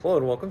Hello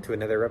and welcome to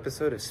another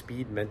episode of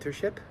Speed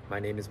Mentorship.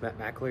 My name is Matt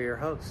Mackler, your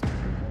host.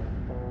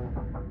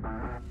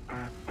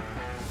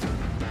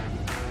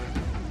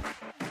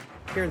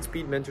 Here in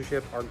Speed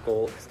Mentorship, our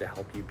goal is to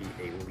help you be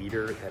a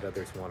leader that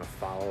others want to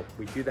follow.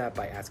 We do that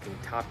by asking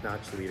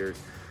top-notch leaders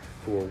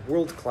who are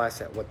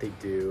world-class at what they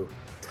do,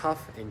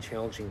 tough and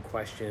challenging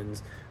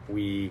questions.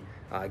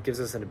 Gives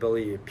us an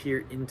ability to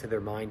peer into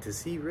their mind to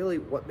see really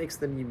what makes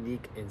them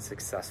unique and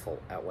successful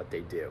at what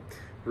they do.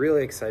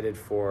 Really excited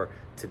for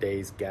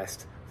today's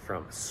guest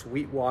from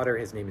Sweetwater.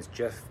 His name is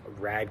Jeff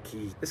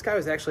Radke. This guy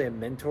was actually a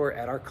mentor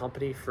at our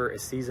company for a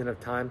season of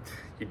time.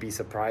 You'd be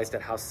surprised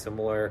at how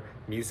similar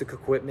music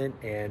equipment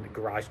and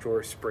garage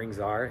door springs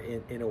are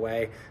in a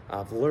way.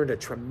 I've learned a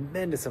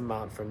tremendous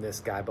amount from this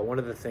guy, but one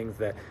of the things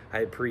that I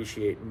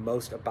appreciate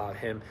most about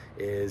him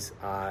is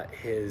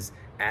his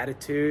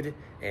attitude,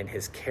 and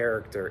his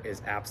character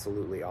is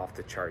absolutely off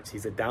the charts.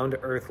 He's a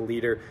down-to-earth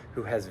leader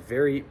who has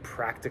very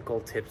practical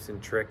tips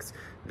and tricks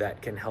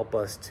that can help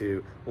us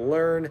to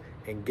learn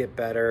and get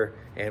better.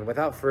 And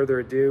without further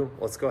ado,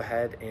 let's go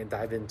ahead and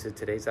dive into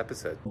today's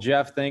episode.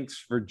 Jeff, thanks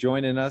for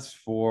joining us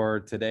for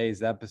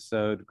today's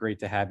episode. Great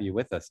to have you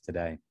with us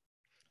today.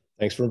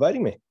 Thanks for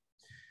inviting me.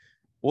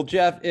 Well,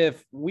 Jeff,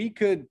 if we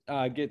could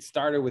get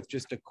started with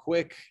just a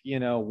quick,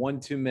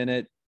 1-2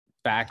 minute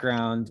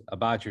background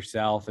about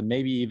yourself, and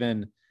maybe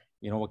even,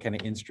 what kind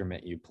of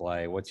instrument you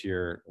play. What's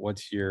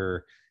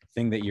your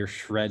thing that you're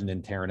shredding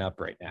and tearing up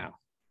right now?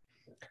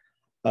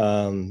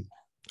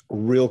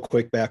 Real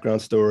quick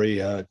background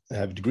story. I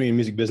have a degree in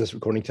music business,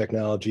 recording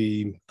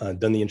technology,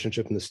 done the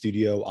internship in the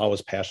studio. I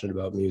was passionate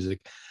about music.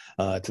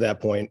 To that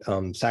point,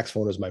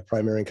 saxophone was my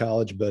primary in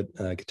college, but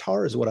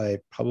guitar is what I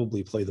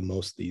probably play the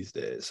most these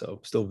days.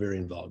 So still very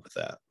involved with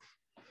that.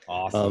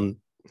 Awesome.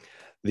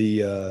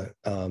 The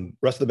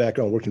rest of the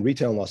background, worked in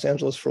retail in Los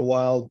Angeles for a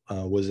while,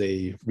 was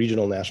a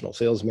regional national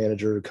sales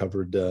manager,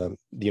 covered the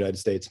United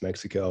States,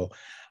 Mexico,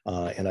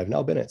 and I've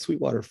now been at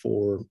Sweetwater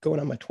for going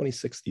on my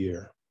 26th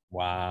year.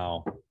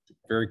 Wow.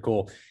 Very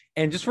cool.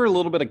 And just for a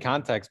little bit of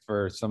context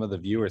for some of the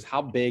viewers,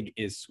 how big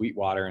is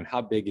Sweetwater and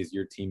how big is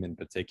your team in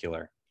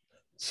particular?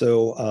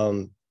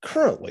 So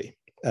currently,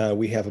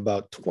 we have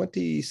about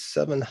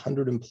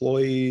 2,700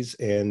 employees,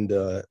 and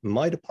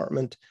my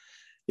department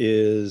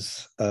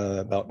is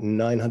about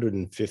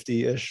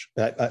 950-ish.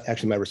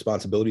 Actually, my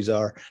responsibilities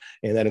are,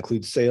 and that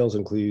includes sales,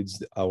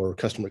 includes our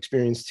customer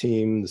experience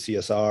team, the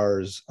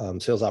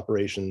CSRs, sales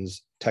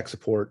operations, tech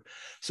support.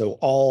 So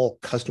all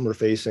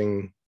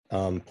customer-facing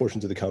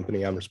portions of the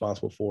company I'm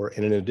responsible for.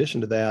 And in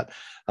addition to that,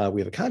 we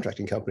have a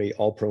contracting company,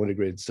 All Pro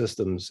Integrated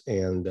Systems,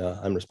 and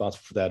I'm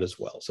responsible for that as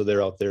well. So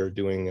they're out there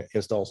doing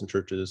installs in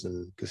churches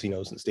and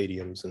casinos and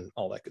stadiums and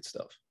all that good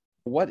stuff.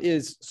 What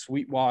is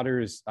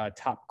Sweetwater's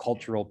top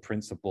cultural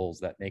principles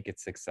that make it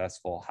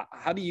successful?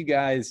 How do you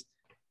guys,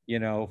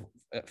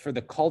 for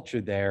the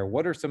culture there,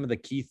 what are some of the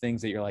key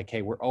things that you're like,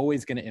 hey, we're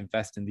always going to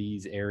invest in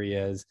these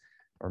areas,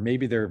 or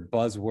maybe they're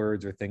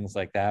buzzwords or things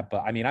like that.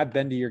 But I mean, I've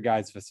been to your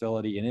guys'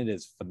 facility and it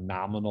is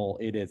phenomenal.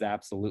 It is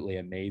absolutely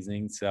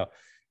amazing. So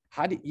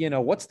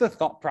what's the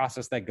thought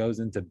process that goes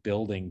into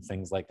building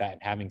things like that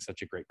and having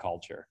such a great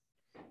culture?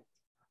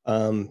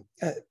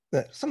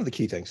 Some of the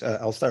key things,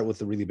 I'll start with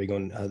the really big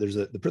one. There's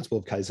the principle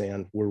of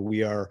Kaizen, where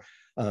we are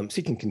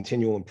seeking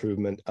continual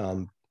improvement.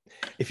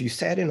 If you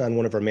sat in on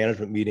one of our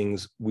management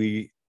meetings,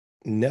 we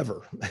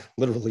never,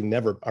 literally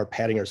never, are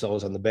patting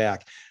ourselves on the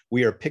back.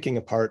 We are picking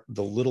apart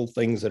the little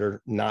things that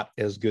are not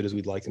as good as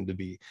we'd like them to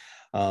be.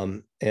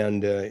 And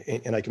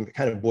I can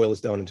kind of boil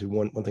this down into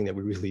one thing that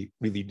we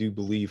really do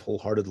believe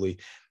wholeheartedly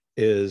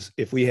is,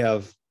 if we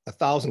have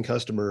 1,000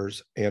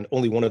 customers and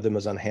only one of them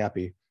is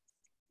unhappy,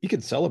 you can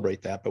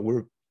celebrate that, but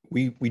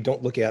we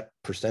don't look at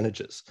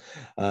percentages.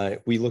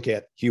 We look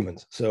at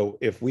humans. So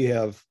if we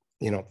have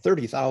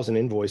 30,000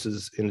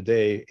 invoices in a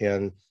day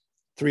and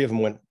 3 of them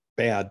went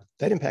bad,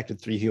 that impacted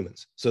 3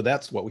 humans. So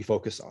that's what we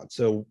focus on.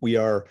 So we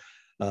are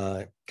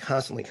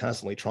constantly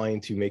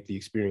trying to make the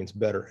experience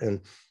better.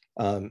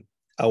 And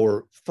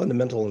our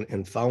fundamental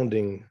and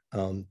founding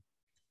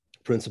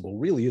principle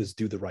really is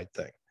do the right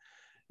thing.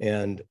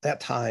 And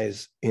that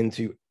ties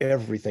into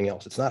everything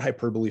else. It's not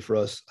hyperbole for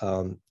us.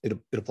 It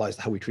applies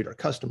to how we treat our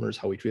customers,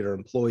 how we treat our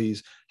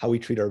employees, how we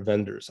treat our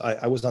vendors.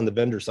 I was on the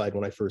vendor side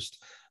when I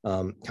first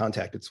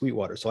contacted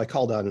Sweetwater. So I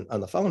called on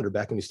the founder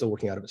back when he was still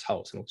working out of his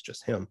house, and it was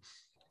just him.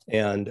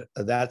 And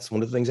that's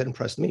one of the things that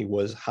impressed me,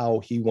 was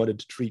how he wanted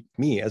to treat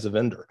me as a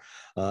vendor.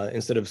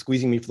 Instead of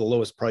squeezing me for the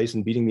lowest price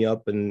and beating me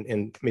up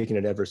and making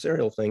an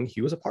adversarial thing,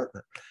 he was a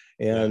partner.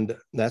 And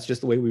that's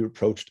just the way we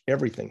approached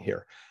everything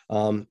here.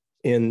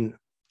 In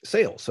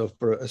sales. So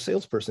for a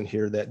salesperson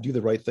here, that do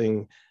the right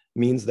thing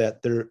means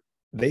that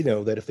they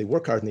know that if they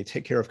work hard and they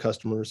take care of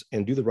customers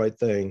and do the right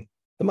thing,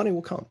 the money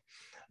will come.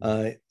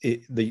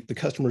 The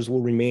customers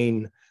will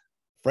remain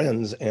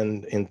friends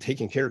and we're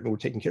taking care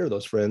of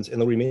those friends,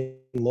 and they'll remain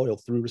loyal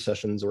through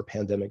recessions or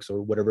pandemics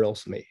or whatever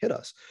else may hit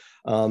us.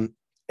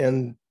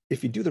 And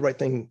if you do the right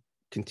thing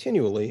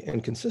continually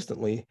and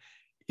consistently,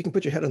 you can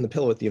put your head on the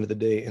pillow at the end of the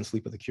day and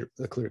sleep with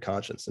a clear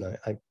conscience. And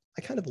I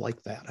I kind of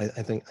like that.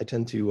 I think I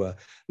tend to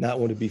not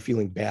want to be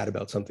feeling bad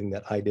about something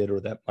that I did or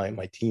that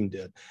my team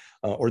did,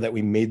 or that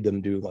we made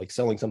them do, like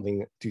selling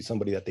something to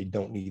somebody that they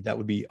don't need. That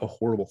would be a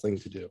horrible thing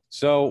to do.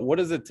 So what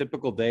does a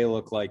typical day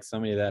look like?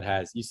 Somebody that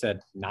has, you said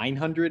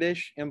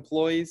 900-ish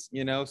employees,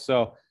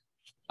 so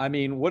I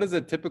mean, what does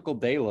a typical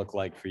day look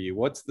like for you?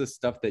 What's the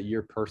stuff that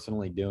you're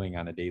personally doing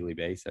on a daily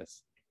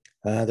basis?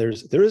 There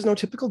is no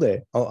typical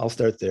day. I'll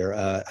start there.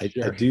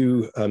 Sure. I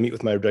do meet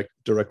with my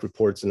direct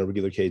reports in a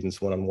regular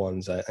cadence,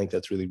 one-on-ones. I think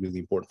that's really, really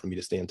important for me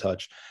to stay in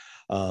touch.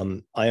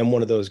 I am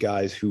one of those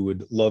guys who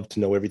would love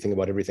to know everything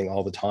about everything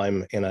all the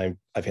time, and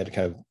I've had to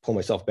kind of pull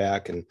myself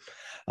back. And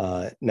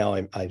now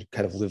I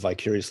kind of live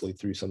vicariously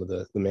through some of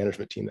the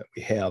management team that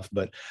we have.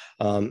 But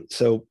I'm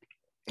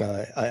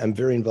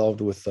very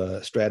involved with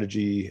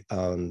strategy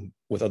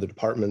with other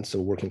departments,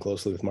 so working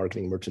closely with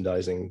marketing,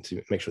 merchandising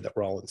to make sure that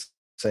we're all in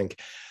sync.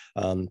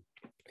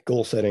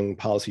 Goal setting,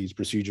 policies,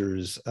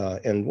 procedures,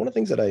 and one of the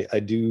things that I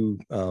do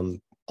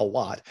a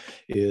lot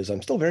is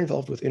I'm still very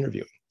involved with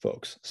interviewing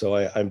folks. So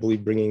I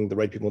believe bringing the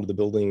right people into the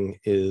building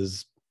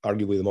is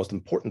arguably the most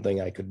important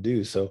thing I could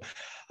do. So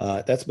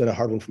that's been a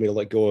hard one for me to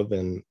let go of.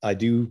 And I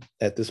do,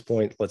 at this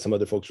point, let some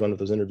other folks run with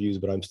those interviews,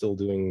 but I'm still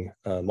doing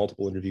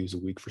multiple interviews a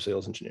week for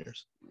sales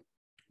engineers.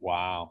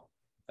 Wow.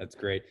 That's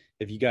great.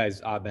 Have you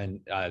guys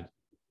been,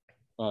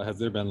 has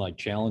there been like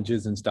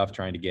challenges and stuff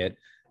trying to get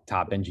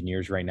top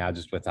engineers right now,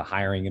 just with the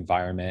hiring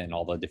environment and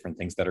all the different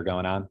things that are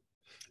going on?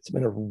 It's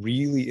been a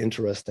really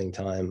interesting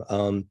time.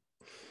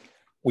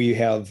 We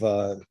have,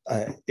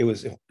 it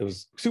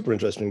was super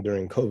interesting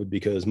during COVID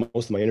because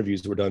most of my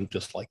interviews were done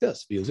just like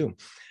this via Zoom.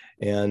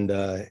 And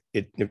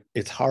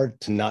it's hard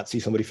to not see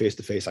somebody face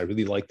to face. I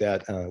really like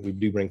that. We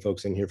do bring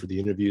folks in here for the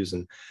interviews,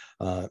 and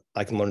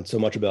I can learn so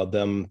much about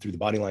them through the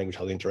body language,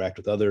 how they interact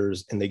with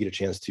others, and they get a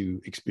chance to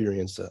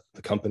experience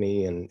the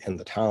company and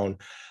the town.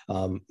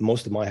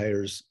 Most of my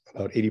hires,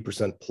 about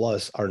 80%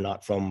 plus, are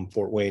not from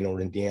Fort Wayne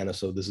or Indiana,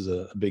 so this is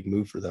a big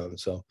move for them.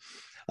 So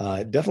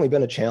definitely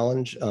been a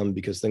challenge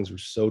because things were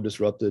so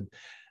disrupted,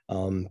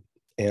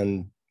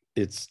 and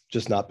it's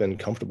just not been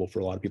comfortable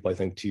for a lot of people, I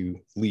think, to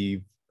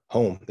leave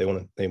home. They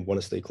want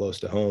to stay close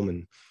to home,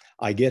 and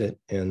I get it.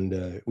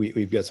 And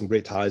we've got some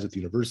great ties with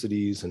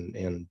universities,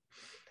 and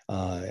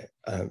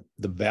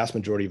the vast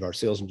majority of our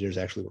sales engineers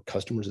actually were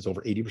customers. It's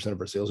over 80%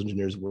 of our sales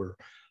engineers were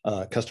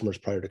customers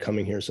prior to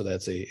coming here. So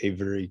that's a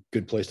very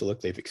good place to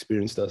look. They've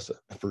experienced us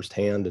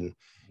firsthand and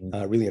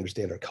really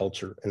understand our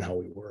culture and how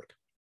we work.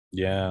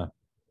 Yeah,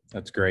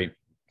 that's great.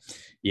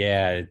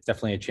 Yeah, it's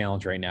definitely a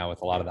challenge right now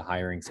with a lot of the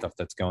hiring stuff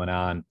that's going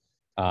on.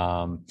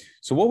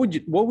 So what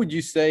would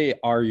you say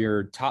are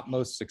your top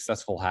most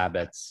successful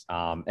habits?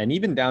 And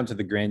even down to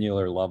the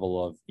granular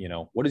level of,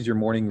 what does your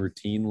morning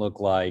routine look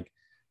like?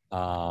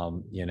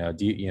 Do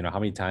you, how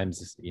many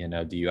times,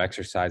 do you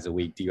exercise a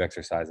week? Do you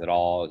exercise at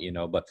all?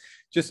 But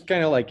just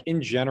kind of like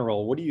in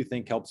general, what do you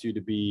think helps you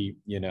to be,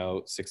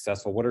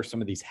 successful? What are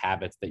some of these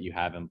habits that you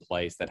have in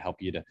place that help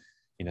you to,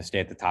 stay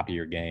at the top of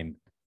your game?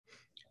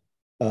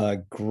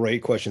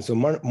 Great question. So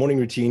morning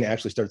routine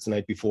actually starts the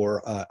night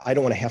before. I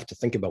don't want to have to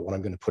think about what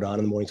I'm going to put on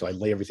in the morning, so I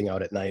lay everything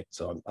out at night.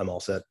 So I'm all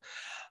set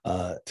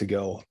to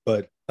go.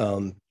 But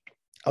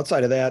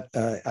outside of that,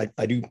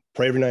 I do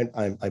pray every night.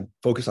 I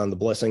focus on the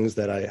blessings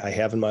that I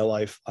have in my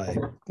life. I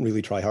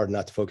really try hard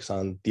not to focus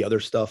on the other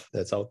stuff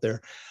that's out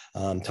there.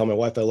 Tell my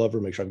wife I love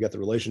her, make sure I've got the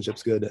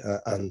relationships good.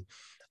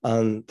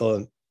 On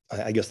the,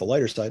 I guess the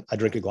lighter side, I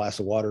drink a glass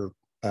of water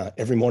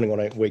every morning when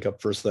I wake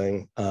up first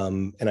thing.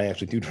 And I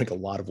actually do drink a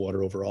lot of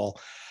water overall.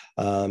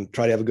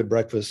 Try to have a good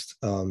breakfast.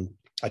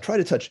 I try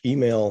to touch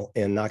email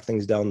and knock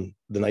things down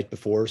the night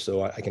before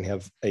so I can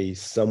have a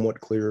somewhat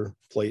clear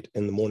plate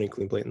in the morning,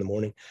 clean plate in the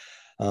morning.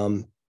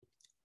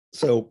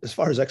 So as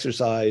far as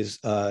exercise,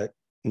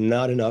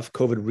 not enough.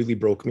 COVID really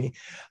broke me.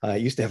 I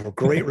used to have a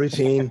great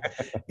routine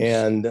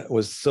and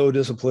was so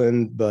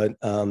disciplined, but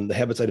the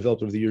habits I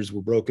developed over the years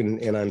were broken,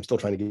 and I'm still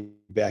trying to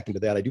get back into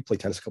that. I do play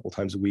tennis a couple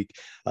times a week.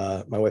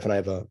 My wife and I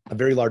have a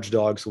very large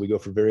dog, so we go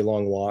for very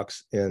long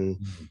walks, and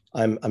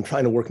I'm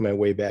trying to work my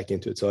way back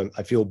into it. So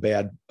I feel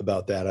bad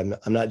about that.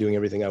 I'm not doing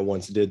everything I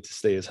once did to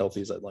stay as healthy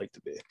as I'd like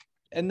to be.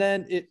 And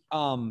then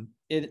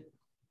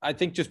I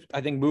think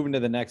moving to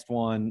the next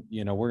one,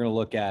 we're going to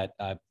look at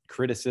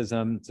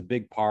criticism. It's a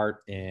big part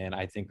in,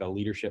 I think, a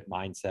leadership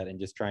mindset and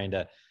just trying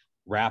to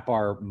wrap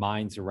our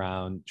minds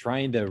around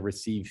trying to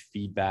receive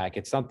feedback.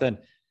 It's something,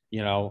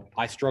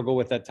 I struggle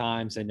with at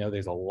times. I know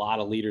there's a lot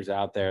of leaders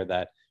out there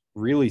that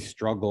really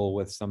struggle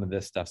with some of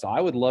this stuff. So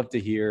I would love to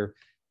hear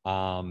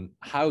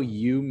how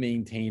you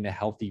maintain a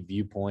healthy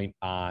viewpoint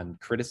on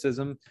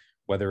criticism,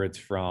 whether it's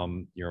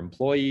from your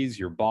employees,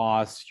 your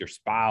boss, your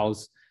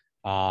spouse,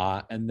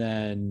 and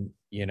then,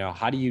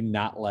 how do you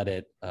not let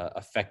it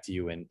affect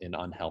you in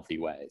unhealthy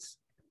ways?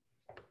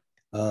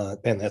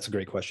 Ben, that's a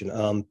great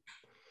question.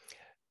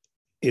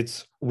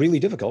 It's really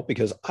difficult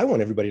because I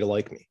want everybody to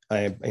like me.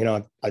 I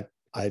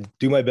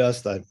do my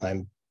best.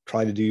 I'm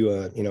trying to do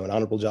an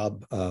honorable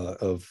job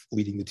of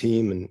leading the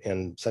team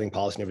and setting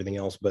policy and everything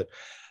else. But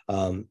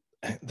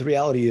the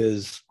reality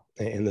is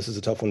and this is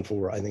a tough one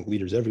for, I think,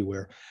 leaders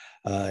everywhere.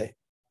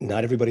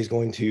 Not everybody's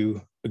going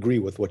to agree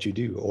with what you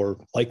do or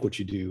like what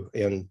you do.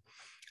 And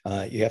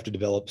you have to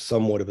develop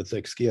somewhat of a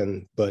thick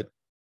skin. But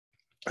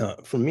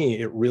for me,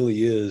 it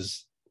really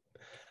is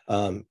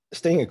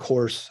staying a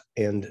course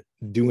and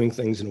doing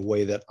things in a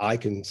way that I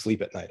can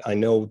sleep at night. I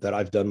know that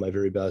I've done my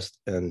very best,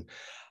 and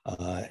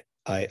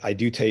I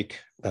do take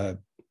the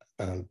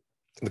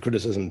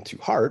criticism to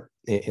heart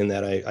in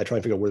that I try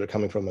and figure out where they're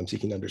coming from. I'm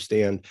seeking to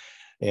understand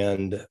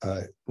and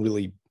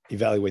really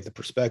evaluate the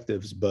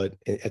perspectives. But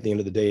at the end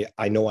of the day,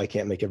 I know I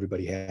can't make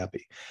everybody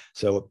happy.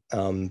 So,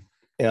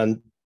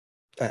 and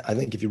I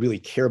think if you really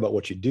care about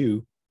what you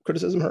do,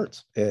 criticism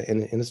hurts,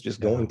 and it's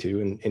just going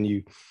to. And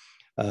you,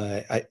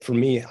 for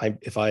me,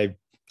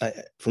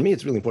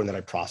 it's really important that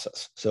I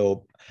process.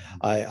 So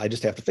I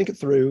just have to think it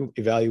through,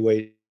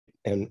 evaluate,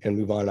 and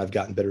move on. I've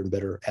gotten better and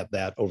better at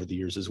that over the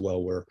years as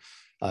well, where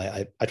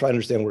I try to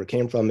understand where it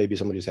came from. Maybe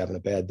somebody's having a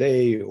bad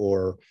day,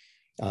 or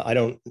I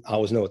don't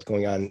always know what's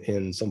going on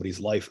in somebody's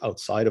life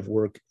outside of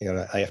work. And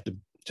I have to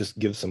just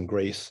give some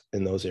grace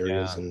in those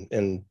areas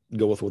and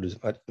go with what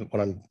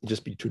I'm,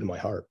 just be true to my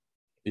heart.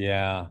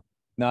 Yeah,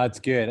 no, it's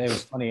good. It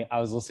was funny.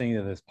 I was listening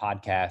to this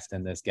podcast,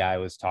 and this guy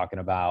was talking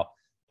about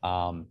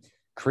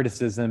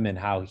criticism and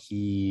how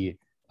he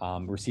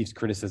receives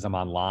criticism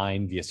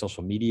online via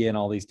social media and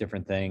all these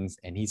different things.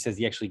 And he says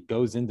he actually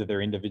goes into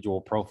their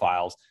individual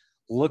profiles,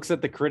 looks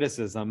at the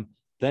criticism,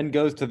 then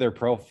goes to their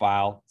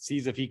profile,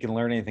 sees if he can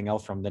learn anything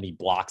else from them, then he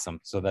blocks them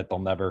so that they'll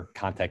never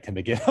contact him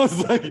again. I was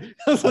like,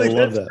 that's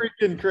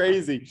freaking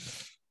crazy.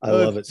 I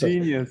love it.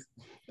 Genius.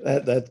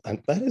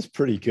 That is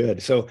pretty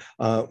good. So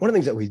one of the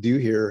things that we do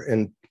here,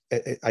 and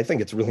I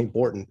think it's really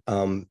important,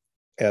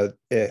 I've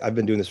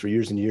been doing this for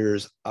years and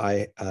years.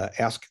 I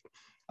ask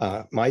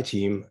my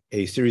team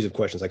a series of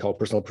questions I call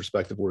personal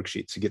perspective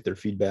worksheets to get their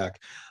feedback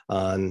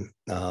on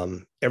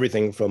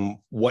everything from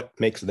what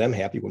makes them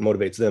happy, what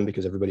motivates them,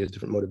 because everybody has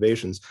different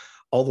motivations,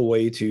 all the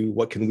way to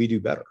what can we do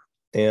better.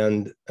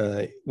 And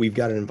we've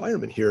got an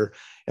environment here,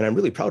 and I'm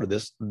really proud of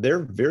this.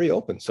 They're very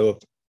open. So if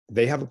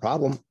they have a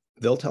problem,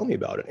 they'll tell me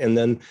about it. And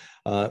then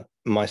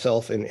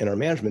myself and our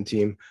management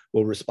team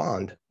will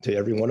respond to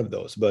every one of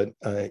those. But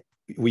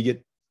we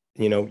get,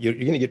 you're going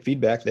to get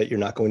feedback that you're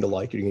not going to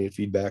like. You're going to get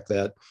feedback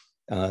that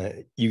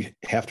you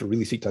have to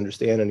really seek to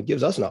understand. And it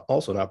gives us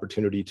also an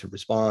opportunity to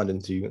respond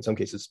and to, in some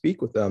cases,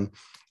 speak with them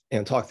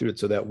and talk through it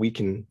so that we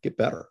can get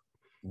better.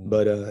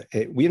 But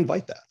we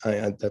invite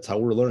that. That's how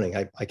we're learning.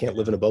 I can't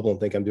live in a bubble and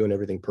think I'm doing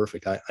everything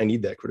perfect. I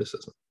need that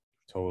criticism.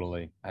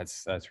 Totally.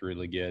 That's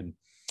really good.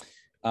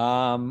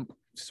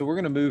 So we're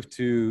going to move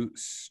to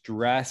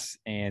stress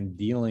and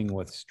dealing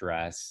with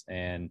stress.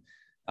 And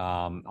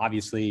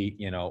obviously,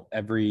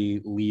 every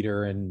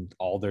leader and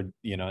all their,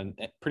 and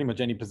pretty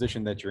much any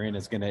position that you're in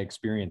is going to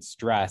experience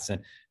stress.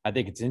 And I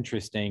think it's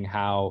interesting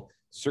how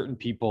certain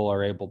people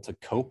are able to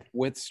cope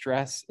with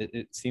stress.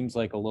 It seems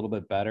like a little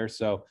bit better.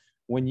 So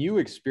when you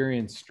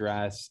experience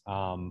stress,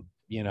 what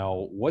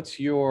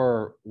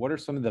are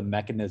some of the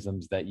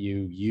mechanisms that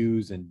you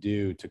use and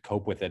do to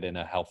cope with it in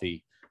a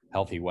healthy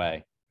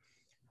way?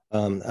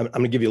 I'm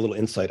going to give you a little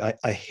insight.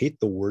 I hate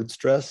the word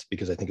stress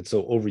because I think it's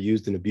so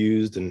overused and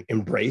abused and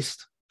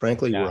embraced,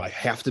 frankly, where I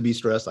have to be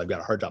stressed. I've got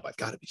a hard job. I've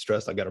got to be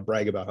stressed. I've got to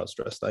brag about how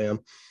stressed I am.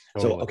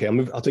 Totally. So, okay,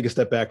 I'll take a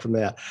step back from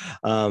that.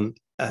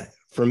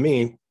 For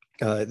me,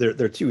 there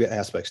are two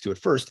aspects to it.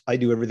 First, I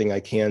do everything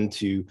I can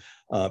to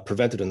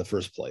prevent it in the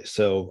first place.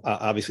 So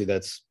obviously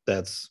that's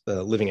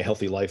living a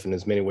healthy life in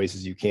as many ways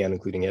as you can,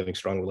 including having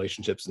strong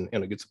relationships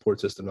and a good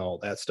support system and all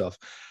that stuff.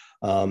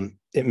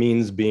 It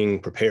means being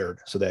prepared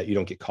so that you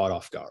don't get caught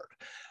off guard.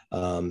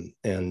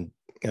 And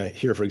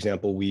here, for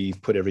example, we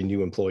put every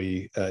new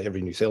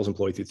sales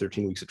employee through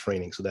 13 weeks of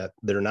training so that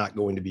they're not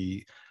going to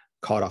be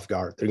caught off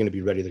guard. They're going to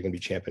be ready. They're going to be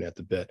champion at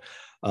the bit.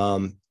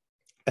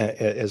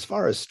 As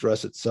far as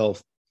stress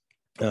itself,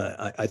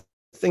 I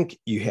think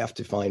you have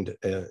to find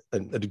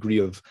a degree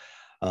of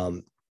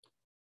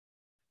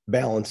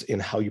balance in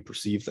how you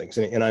perceive things.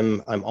 And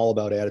I'm all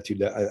about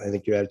attitude. I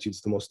think your attitude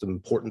is the most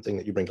important thing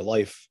that you bring to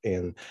life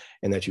and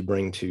that you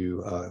bring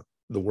to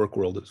the work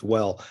world as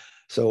well.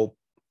 So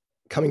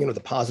coming in with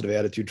a positive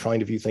attitude, trying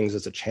to view things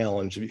as a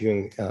challenge,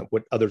 viewing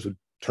what others would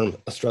term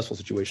a stressful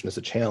situation as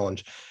a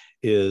challenge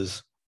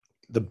is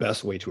the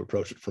best way to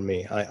approach it for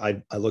me.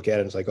 I look at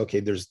it and it's like, okay,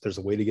 there's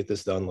a way to get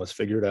this done. Let's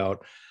figure it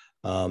out.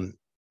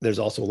 There's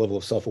also a level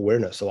of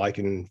self-awareness so I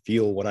can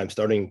feel when I'm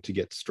starting to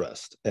get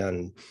stressed.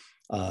 And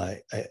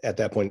at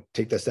that point,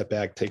 take that step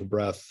back, take a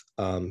breath,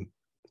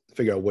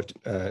 figure out what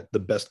the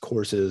best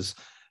course is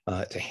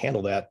to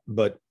handle that.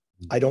 But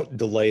I don't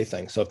delay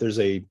things. So if there's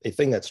a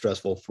thing that's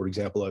stressful, for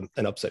example,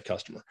 an upset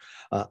customer,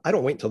 I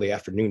don't wait until the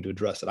afternoon to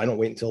address it. I don't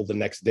wait until the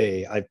next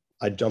day.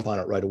 I jump on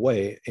it right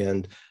away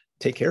and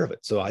take care of it.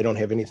 So I don't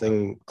have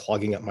anything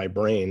clogging up my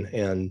brain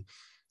and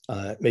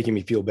making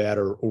me feel bad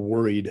or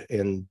worried.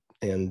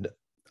 And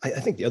I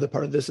think the other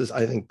part of this is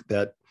I think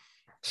that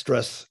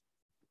stress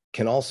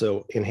can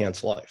also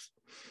enhance life.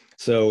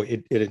 So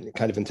it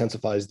kind of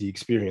intensifies the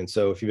experience.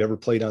 So if you've ever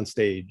played on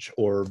stage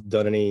or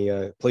done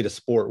played a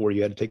sport where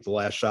you had to take the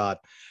last shot,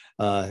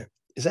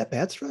 is that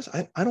bad stress?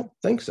 I don't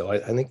think so. I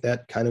think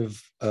that kind of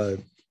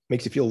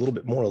makes you feel a little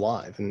bit more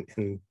alive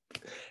and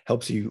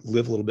helps you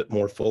live a little bit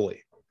more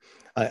fully.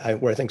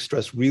 Where I think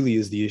stress really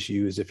is the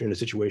issue is if you're in a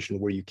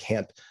situation where you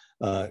can't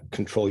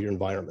control your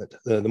environment.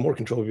 The more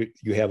control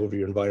you have over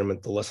your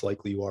environment, the less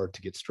likely you are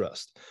to get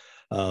stressed.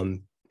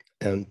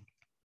 And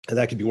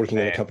that could be working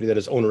in a company that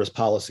has onerous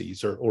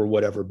policies or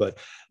whatever. But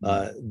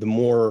the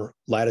more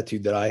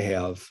latitude that I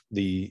have,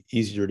 the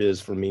easier it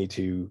is for me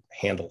to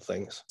handle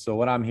things. So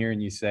what I'm hearing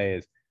you say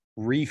is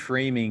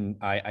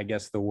reframing, I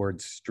guess, the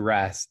word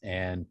stress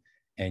and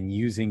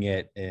using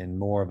it in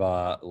more of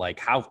a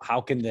like,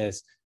 how can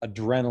this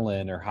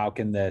adrenaline or how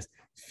can this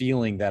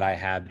feeling that I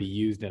have be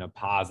used in a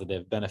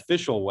positive,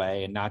 beneficial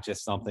way and not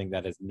just something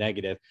that is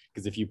negative?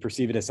 Because if you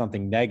perceive it as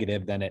something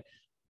negative, then it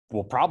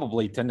will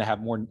probably tend to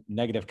have more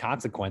negative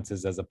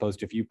consequences, as opposed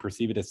to if you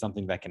perceive it as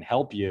something that can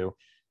help you,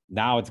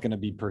 now it's going to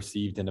be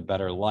perceived in a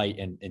better light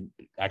and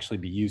actually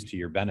be used to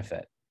your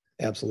benefit.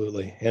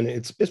 Absolutely. And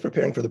it's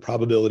preparing for the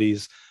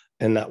probabilities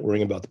and not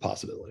worrying about the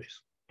possibilities.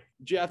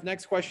 Jeff,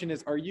 next question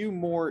is, are you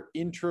more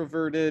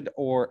introverted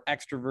or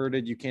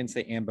extroverted? You can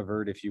say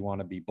ambivert if you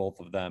want to be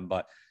both of them,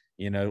 but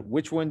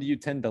which one do you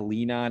tend to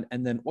lean on?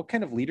 And then what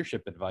kind of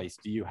leadership advice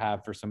do you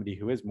have for somebody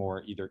who is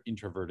more either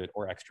introverted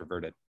or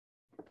extroverted?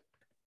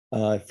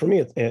 For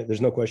me,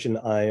 there's no question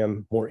I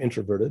am more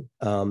introverted.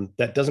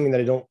 That doesn't mean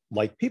that I don't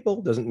like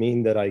people, doesn't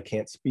mean that I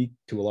can't speak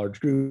to a large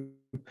group.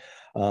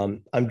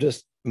 I'm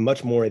just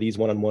much more at ease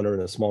one-on-one or in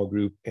a small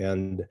group,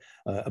 and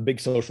a big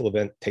social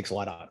event takes a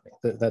lot out of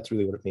me. That's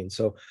really what it means.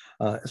 So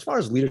as far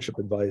as leadership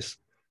advice,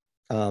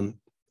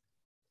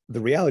 the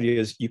reality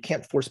is you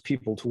can't force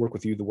people to work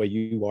with you the way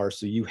you are,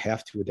 so you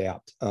have to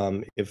adapt.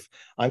 If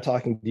I'm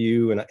talking to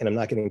you and I'm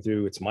not getting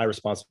through, it's my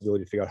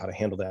responsibility to figure out how to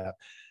handle that.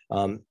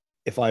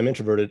 If I'm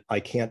introverted, I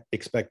can't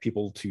expect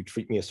people to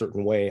treat me a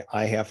certain way.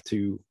 I have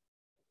to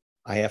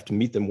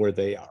meet them where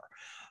they are.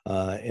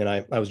 And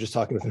I was just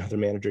talking with another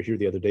manager here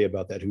the other day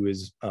about that, who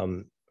is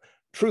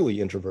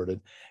truly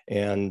introverted,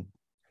 and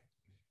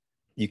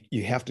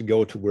you have to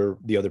go to where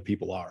the other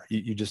people are.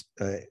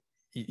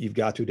 You've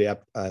got to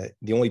adapt.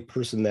 The only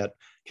person that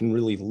can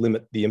really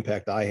limit the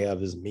impact I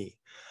have is me.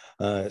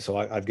 So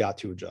I've got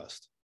to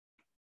adjust.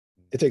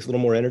 It takes a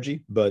little more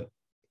energy, but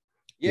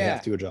you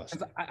have to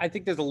adjust. I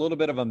think there's a little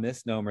bit of a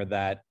misnomer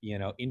that,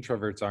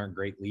 introverts aren't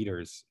great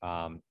leaders.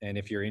 And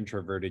if you're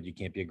introverted, you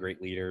can't be a great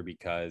leader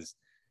because,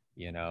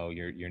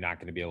 you're not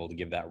going to be able to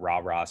give that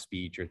rah-rah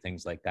speech or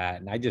things like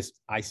that. And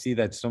I see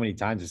that so many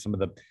times. Some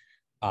of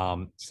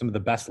the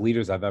best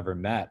leaders I've ever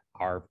met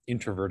are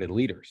introverted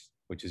leaders,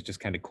 which is just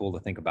kind of cool to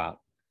think about.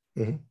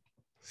 Mm-hmm.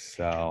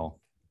 So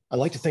I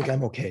like to think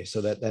I'm okay.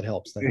 So that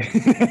helps.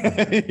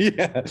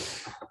 Yeah,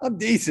 I'm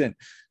decent.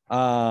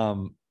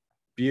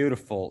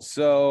 Beautiful.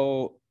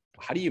 So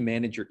how do you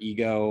manage your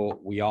ego?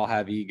 We all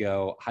have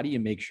ego. How do you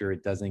make sure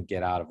it doesn't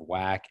get out of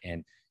whack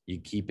and you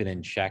keep it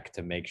in check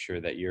to make sure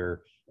that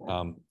you're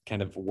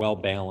kind of well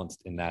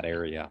balanced in that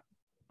area?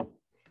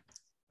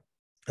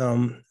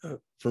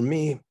 For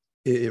me,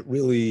 it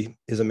really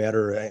is a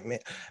matter.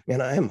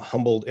 I am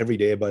humbled every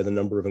day by the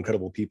number of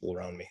incredible people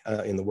around me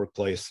in the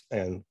workplace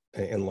and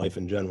in life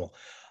in general,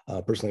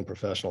 personally and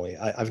professionally.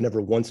 I've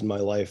never once in my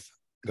life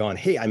gone,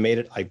 hey, I made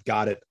it, I've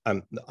got it,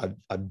 I'm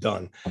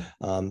done.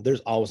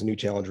 There's always a new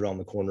challenge around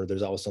the corner.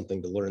 There's always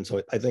something to learn.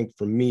 So I think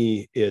for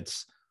me,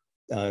 it's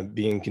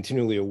being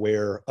continually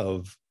aware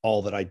of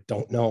all that I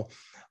don't know,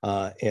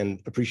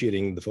 and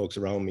appreciating the folks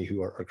around me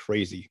who are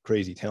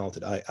crazy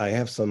talented. I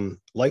have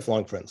some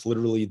lifelong friends,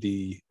 literally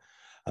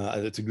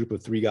it's a group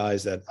of 3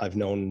 guys that I've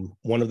known,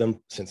 one of them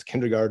since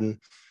kindergarten,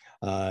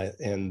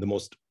 and the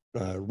most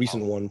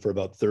recent one for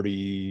about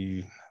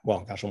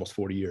almost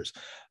 40 years.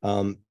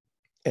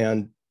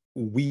 And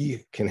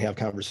we can have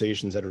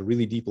conversations at a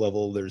really deep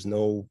level. There's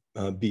no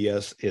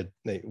BS.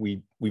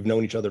 We've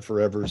known each other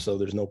forever, so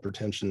there's no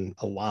pretension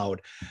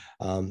allowed.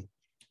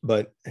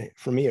 But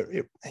for me,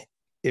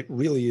 it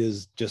really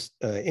is just,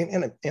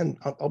 and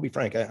I'll be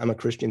frank, I'm a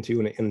Christian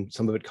too, and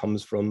some of it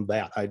comes from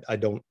that. I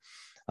don't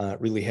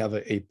really have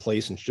a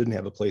place and shouldn't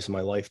have a place in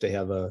my life to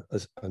have a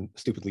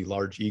stupidly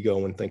large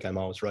ego and think I'm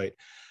always right.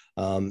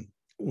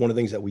 One of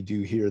the things that we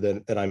do here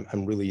that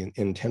I'm really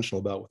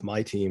intentional about with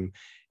my team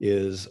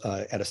is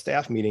at a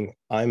staff meeting,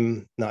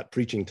 I'm not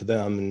preaching to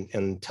them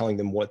and telling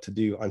them what to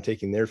do. I'm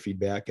taking their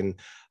feedback, and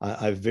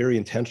I've very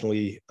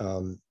intentionally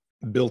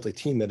built a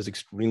team that is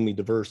extremely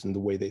diverse in the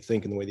way they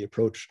think and the way they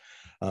approach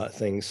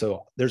things.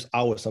 So there's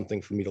always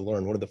something for me to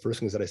learn. One of the first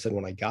things that I said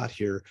when I got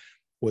here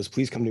was,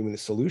 please come to me with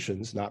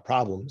solutions, not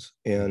problems.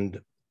 And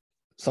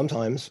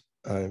sometimes,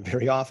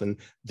 very often,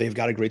 they've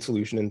got a great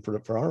solution. And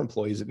for our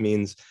employees, it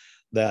means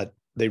that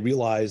they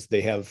realize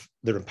they're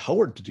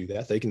empowered to do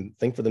that. They can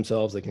think for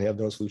themselves, they can have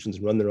their own solutions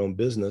and run their own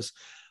business.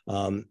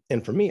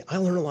 And for me, I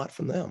learn a lot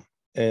from them.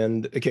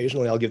 And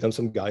occasionally I'll give them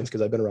some guidance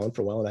because I've been around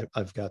for a while and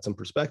I've got some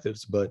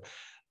perspectives, but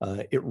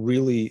it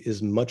really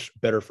is much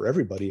better for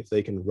everybody if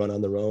they can run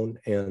on their own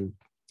and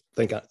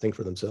think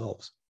for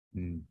themselves.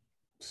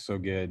 So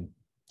good.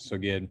 So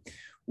good.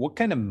 What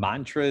kind of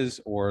mantras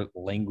or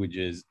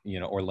languages,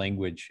 or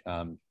language,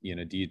 do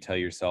you tell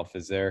yourself?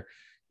 Is there,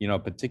 a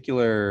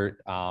particular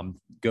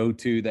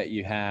go-to that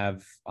you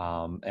have?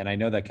 And I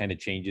know that kind of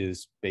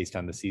changes based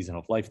on the season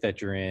of life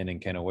that you're in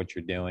and kind of what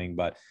you're doing,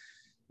 but,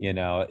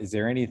 is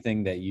there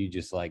anything that you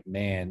just like,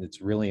 man,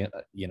 it's really, a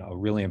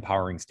really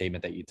empowering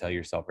statement that you tell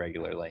yourself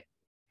regularly?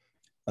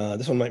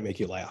 This one might make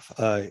you laugh.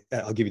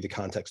 I'll give you the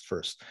context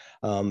first.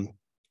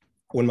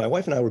 When my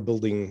wife and I were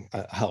building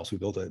a house, we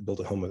built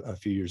a home a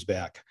few years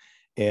back,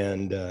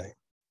 and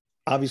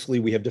obviously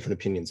we have different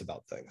opinions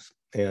about things.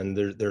 And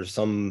there's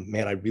some,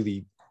 man, I've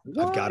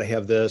got to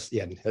have this.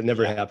 Yeah, it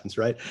never happens,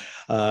 right?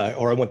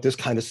 Or I want this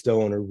kind of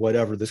stone or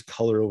whatever, this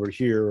color over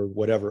here or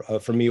whatever.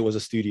 For me, it was a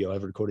studio. I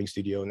have a recording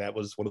studio, and that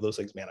was one of those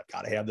things. Man, I've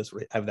got to have this.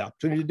 I have the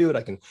opportunity to do it.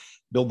 I can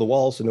build the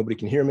walls so nobody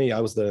can hear me. I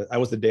was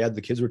the dad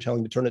the kids were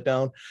telling to turn it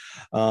down,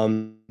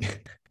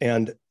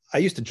 and I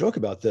used to joke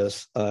about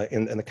this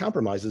and the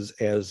compromises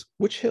as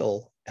which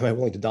hill am I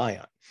willing to die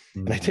on?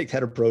 Mm-hmm. And I take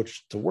that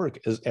approach to work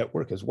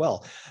as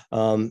well.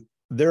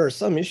 There are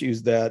some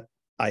issues that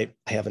I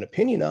have an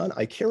opinion on,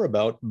 I care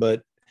about,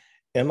 but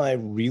am I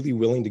really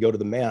willing to go to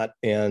the mat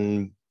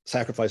and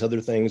sacrifice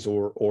other things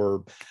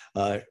or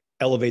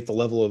elevate the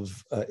level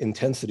of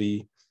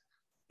intensity?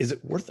 Is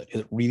it worth it?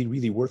 Is it really,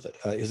 really worth it?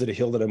 Is it a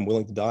hill that I'm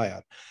willing to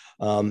die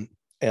on?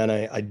 And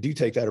I do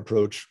take that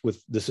approach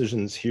with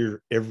decisions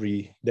here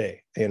every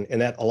day. And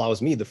that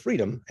allows me the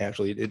freedom,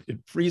 actually, it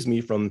frees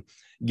me from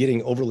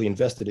getting overly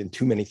invested in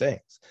too many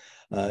things.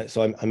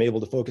 So I'm able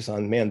to focus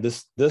on, man,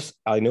 this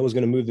I know is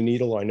going to move the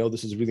needle, or I know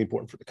this is really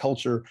important for the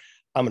culture.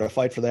 I'm going to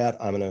fight for that.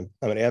 I'm going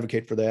to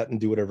advocate for that and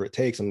do whatever it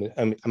takes. I'm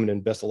going to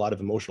invest a lot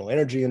of emotional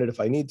energy in it if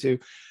I need to.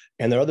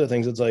 And there are other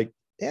things that's like,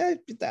 yeah,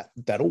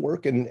 that'll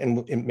work. And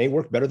it may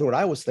work better than what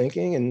I was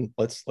thinking. And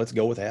let's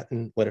go with that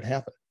and let it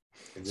happen.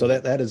 So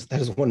that is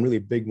one really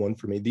big one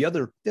for me. The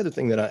other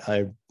thing that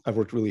I've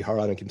worked really hard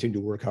on and continue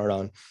to work hard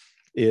on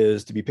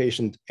is to be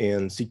patient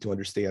and seek to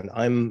understand.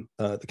 I'm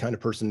the kind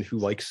of person who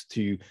likes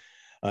to,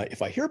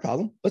 if I hear a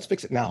problem, let's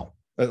fix it now.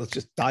 Let's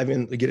just dive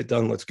in, get it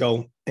done, let's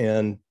go.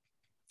 And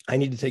I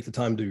need to take the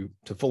time to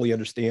fully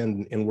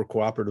understand and work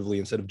cooperatively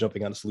instead of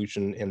jumping on a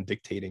solution and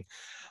dictating.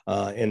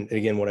 And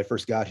again, when I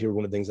first got here,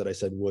 one of the things that I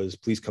said was,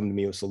 please come to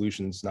me with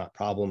solutions, not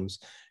problems.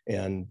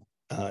 And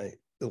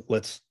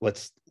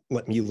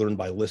let me learn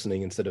by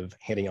listening instead of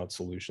handing out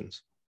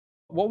solutions.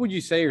 What would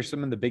you say are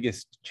some of the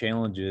biggest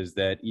challenges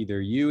that either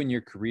you in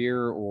your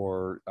career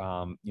or,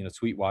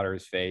 Sweetwater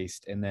has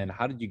faced? And then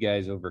how did you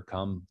guys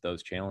overcome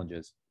those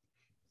challenges?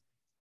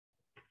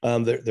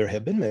 There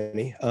have been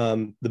many.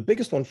 The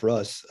biggest one for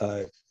us,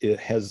 it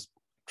has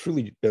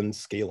truly been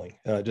scaling,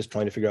 just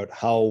trying to figure out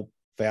how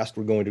fast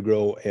we're going to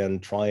grow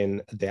and try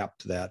and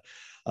adapt to that.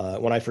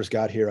 When I first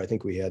got here, I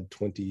think we had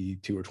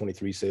 22 or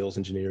 23 sales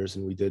engineers,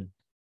 and we did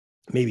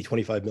maybe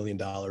 $25 million.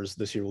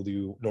 This year we'll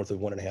do north of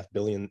 $1.5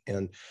 billion.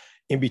 And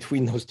in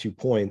between those 2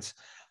 points,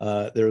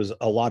 there's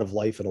a lot of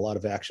life and a lot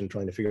of action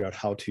trying to figure out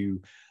how to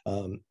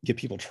get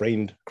people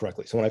trained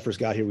correctly. So when I first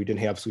got here, we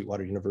didn't have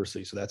Sweetwater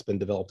University. So that's been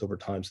developed over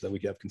time so that we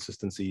could have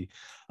consistency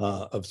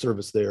of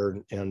service there.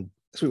 And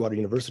Sweetwater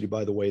University,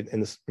 by the way,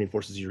 and this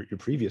reinforces your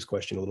previous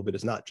question a little bit,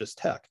 is not just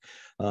tech.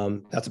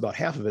 That's about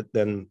half of it.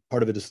 Then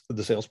part of it is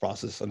the sales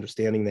process,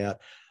 understanding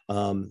that.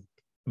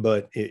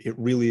 But it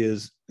really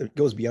is, it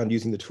goes beyond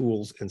using the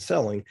tools and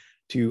selling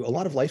to a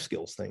lot of life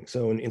skills things.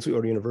 So in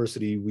Sweetwater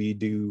University,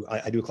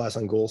 I do a class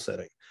on goal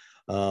setting.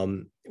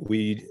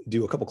 We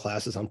do a couple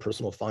classes on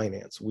personal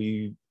finance.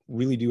 We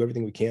really do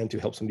everything we can to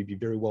help somebody be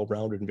very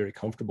well-rounded and very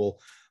comfortable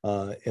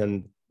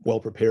and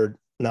well-prepared,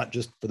 not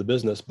just for the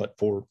business, but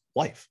for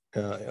life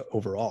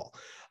overall.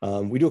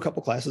 We do a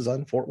couple classes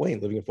on Fort Wayne,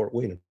 living in Fort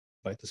Wayne, and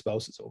invite the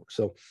spouses over.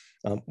 So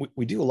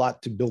we do a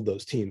lot to build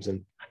those teams.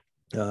 And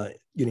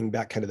getting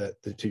back kind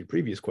of to your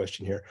previous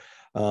question here,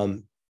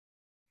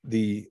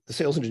 the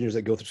sales engineers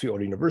that go through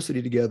Sweetwater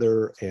University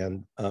together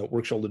and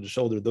work shoulder to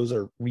shoulder, those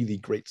are really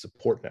great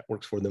support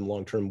networks for them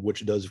long term,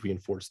 which does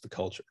reinforce the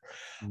culture.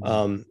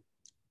 Mm-hmm.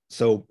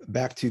 So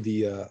back to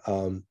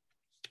the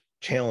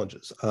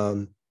challenges.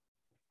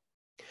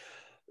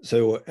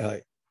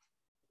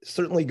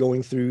 Certainly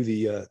going through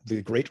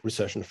the Great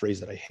Recession, a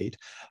phrase that I hate,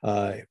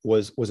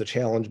 was a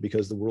challenge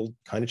because the world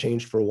kind of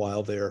changed for a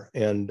while there.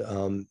 And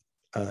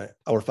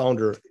our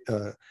founder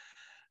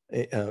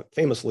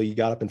famously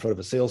got up in front of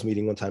a sales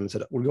meeting one time and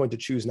said, we're going to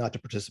choose not to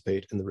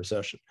participate in the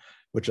recession,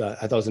 which I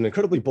thought was an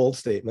incredibly bold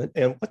statement.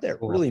 And what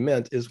that really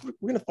meant is we're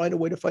going to find a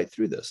way to fight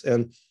through this.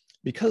 And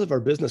because of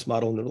our business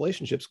model and the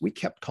relationships, we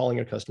kept calling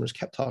our customers,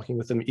 kept talking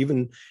with them,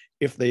 even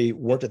if they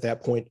weren't at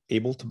that point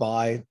able to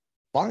buy.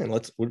 Fine,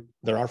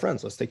 they're our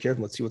friends. Let's take care of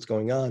them. Let's see what's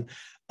going on.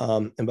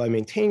 And by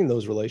maintaining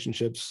those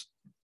relationships,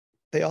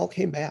 they all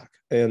came back,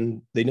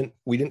 and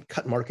we didn't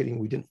cut marketing.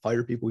 We didn't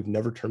fire people. We've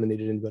never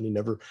terminated anybody,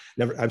 never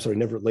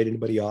laid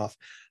anybody off.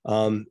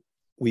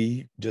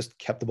 We just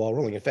kept the ball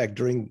rolling. In fact,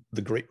 during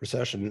the Great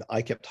Recession,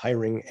 I kept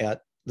hiring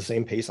at the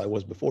same pace I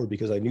was before,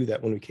 because I knew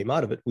that when we came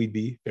out of it, we'd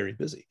be very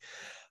busy.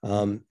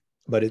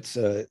 But it's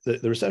the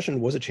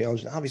recession was a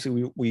challenge, and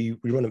obviously we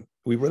run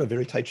a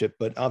very tight ship.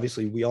 But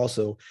obviously we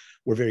also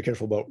were very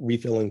careful about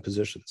refilling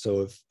positions.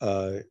 So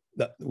if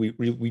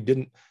we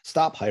didn't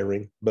stop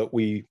hiring, but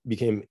we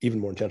became even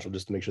more intentional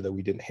just to make sure that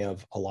we didn't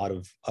have a lot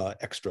of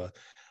extra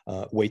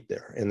weight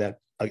there, and that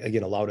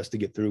again allowed us to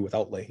get through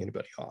without laying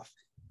anybody off.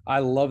 I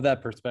love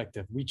that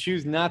perspective. We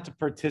choose not to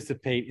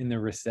participate in the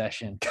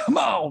recession. Come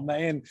on,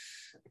 man.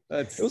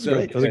 It was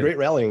great. It was a great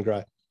rallying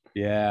cry.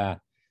 Yeah.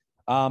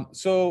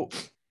 So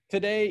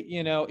today,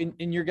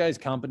 in your guys'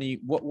 company,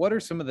 what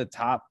are some of the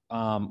top,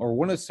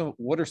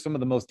 what are some of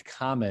the most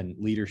common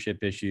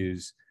leadership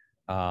issues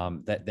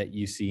that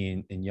you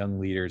see in young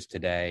leaders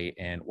today,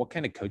 and what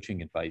kind of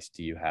coaching advice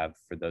do you have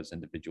for those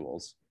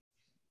individuals?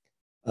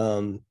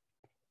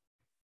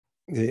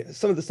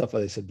 Some of the stuff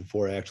I said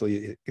before,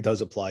 actually, it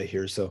does apply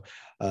here. So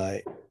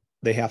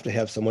they have to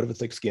have somewhat of a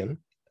thick skin.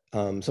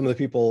 Some of the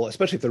people,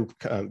 especially if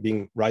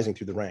they're rising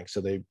through the ranks,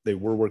 so they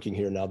were working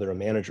here, now they're a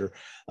manager,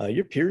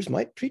 your peers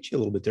might treat you a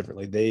little bit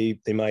differently.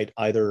 They might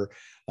either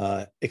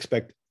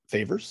expect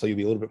favors, so you'll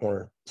be a little bit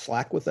more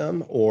slack with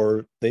them,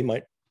 or they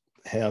might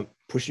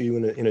push you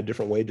in a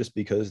different way just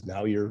because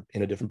now you're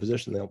in a different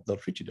position. They'll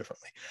treat you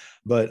differently.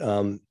 But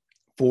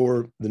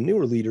for the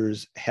newer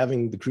leaders,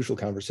 having the crucial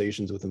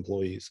conversations with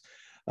employees,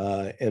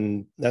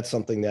 and that's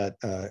something that,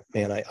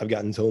 I've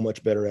gotten so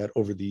much better at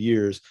over the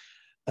years.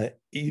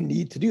 You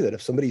need to do that.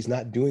 If somebody's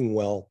not doing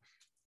well,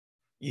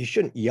 you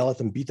shouldn't yell at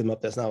them, beat them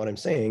up. That's not what I'm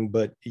saying,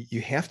 but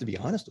you have to be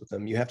honest with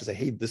them. You have to say,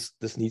 hey, this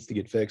needs to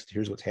get fixed.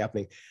 Here's what's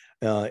happening.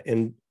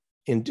 And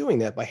in doing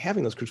that, by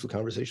having those crucial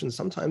conversations,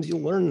 sometimes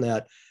you'll learn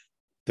that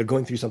they're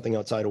going through something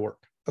outside of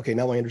work. Okay,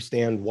 now I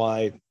understand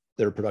why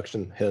their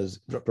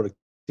productivity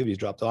has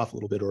dropped off a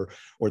little bit, or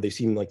they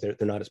seem like they're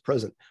not as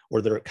present,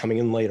 or they're coming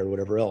in late, or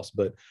whatever else.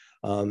 But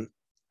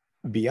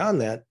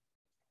beyond that,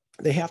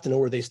 they have to know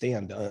where they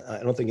stand.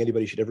 I don't think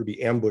anybody should ever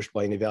be ambushed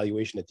by an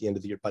evaluation at the end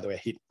of the year. By the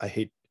way, I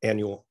hate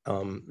annual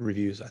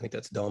reviews. I think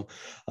that's dumb.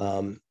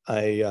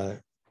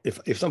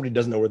 If somebody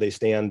doesn't know where they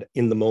stand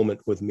in the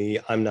moment with me,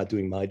 I'm not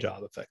doing my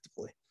job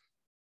effectively.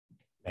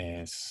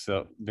 Man,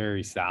 so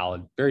very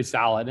solid, very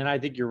solid. And I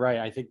think you're right.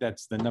 I think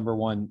that's the number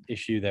one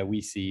issue that we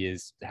see,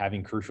 is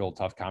having crucial,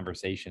 tough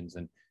conversations,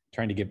 and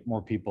trying to get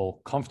more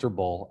people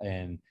comfortable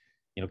and,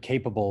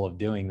 capable of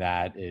doing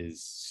that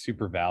is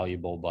super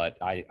valuable. But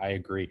I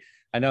agree.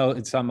 I know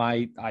it's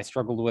something I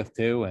struggled with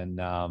too.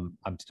 And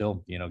I'm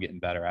still, getting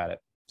better at it.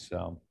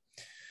 So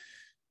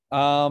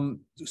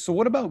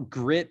what about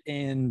grit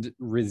and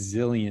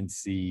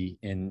resiliency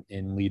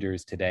in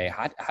leaders today?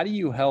 How do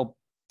you help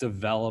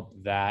develop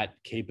that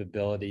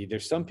capability?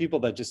 There's some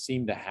people that just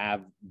seem to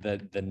have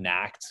the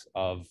knack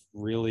of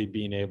really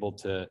being able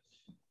to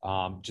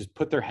just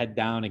put their head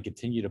down and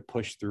continue to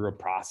push through a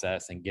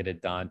process and get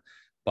it done.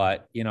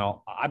 But,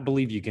 I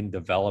believe you can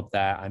develop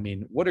that. I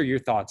mean, what are your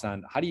thoughts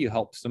on how do you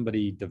help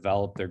somebody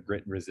develop their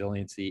grit and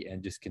resiliency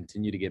and just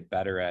continue to get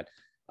better at,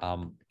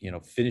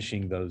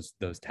 finishing those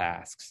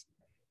tasks?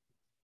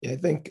 Yeah, I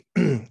think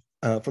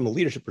from a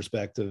leadership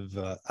perspective,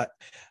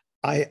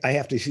 I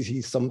have to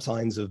see some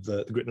signs of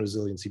the grit and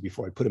resiliency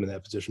before I put them in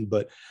that position.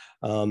 But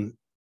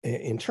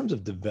in terms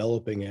of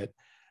developing it,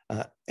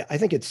 I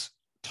think it's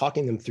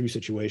talking them through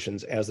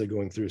situations as they're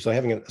going through. So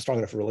having a strong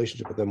enough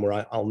relationship with them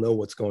where I'll know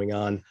what's going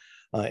on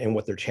and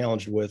what they're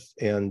challenged with.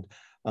 And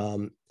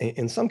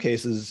in some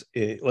cases,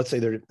 let's say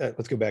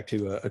let's go back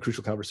to a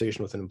crucial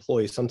conversation with an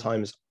employee.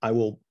 Sometimes I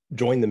will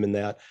join them in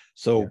that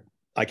so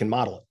I can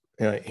model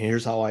it.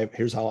 Here's how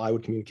I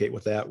would communicate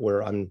with that,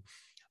 where I'm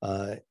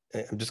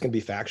just going to be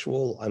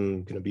factual.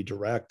 I'm going to be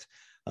direct,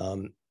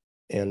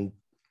 and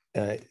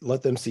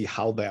let them see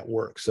how that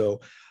works.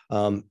 So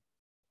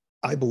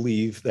I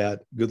believe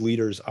that good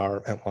leaders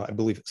I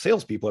believe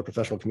salespeople are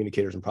professional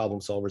communicators and problem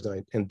solvers,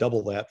 and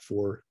double that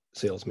for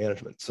sales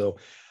management. So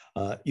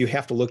you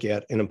have to look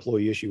at an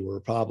employee issue or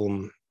a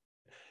problem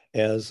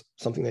as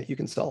something that you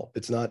can solve.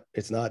 It's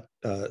not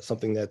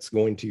something that's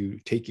going to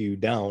take you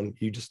down.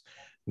 You just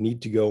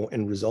need to go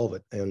and resolve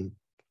it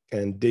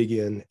and dig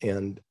in,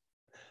 and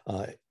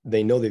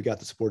they know they've got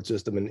the support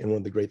system. And one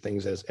of the great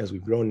things as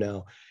we've grown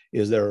now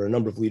is there are a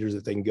number of leaders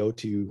that they can go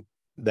to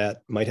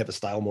that might have a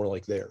style more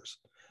like theirs.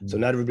 Mm-hmm. So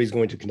not everybody's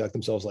going to conduct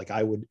themselves like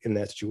I would in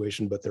that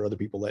situation, but there are other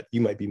people that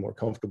you might be more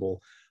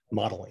comfortable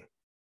modeling.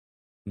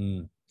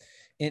 Mm.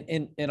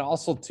 And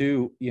also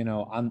too,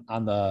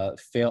 on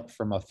the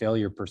from a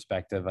failure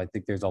perspective, I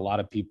think there's a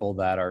lot of people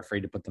that are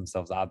afraid to put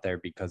themselves out there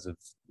because of,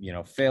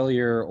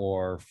 failure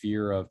or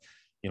fear of,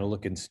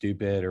 looking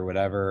stupid or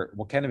whatever.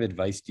 What kind of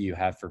advice do you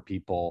have for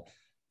people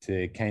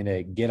to kind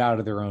of get out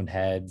of their own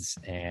heads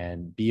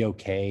and be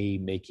okay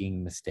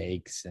making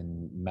mistakes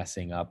and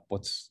messing up?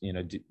 What's,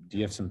 do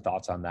you have some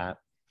thoughts on that?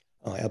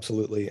 Oh,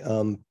 absolutely.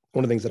 One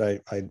of the things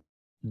that I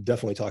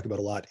definitely talk about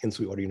a lot in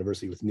Sweetwater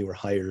University with newer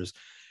hires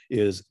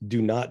is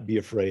do not be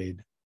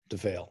afraid to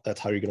fail. That's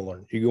how you're going to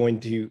learn. You're going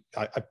to,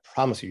 I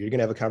promise you, you're going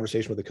to have a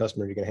conversation with a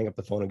customer. You're going to hang up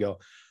the phone and go,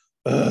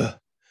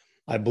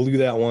 I blew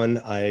that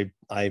one.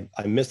 I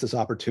missed this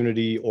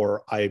opportunity,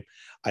 or I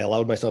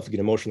allowed myself to get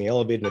emotionally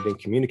elevated and I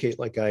didn't communicate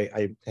like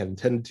I had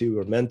intended to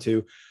or meant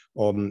to.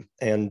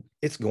 And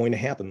it's going to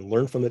happen.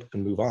 Learn from it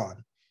and move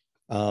on.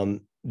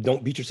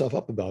 Don't beat yourself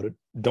up about it.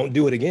 Don't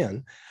do it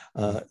again,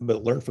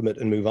 but learn from it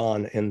and move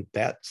on. And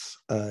that's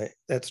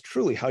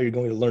truly how you're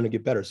going to learn to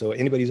get better. So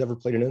anybody who's ever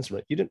played an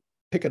instrument, you didn't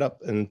pick it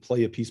up and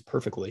play a piece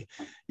perfectly.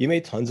 You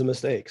made tons of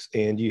mistakes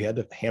and you had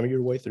to hammer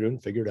your way through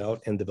and figure it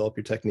out and develop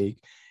your technique.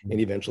 And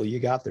eventually you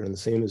got there. And the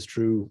same is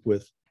true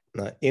with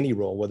any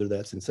role, whether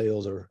that's in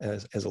sales or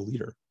as a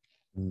leader.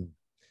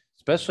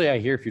 Especially I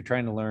hear if you're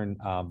trying to learn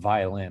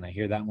violin, I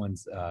hear that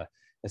one's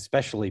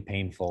especially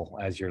painful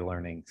as you're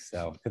learning.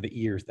 So for the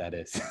ears, that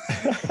is.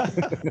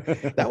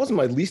 That was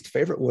my least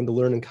favorite one to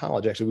learn in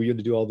college. Actually, we had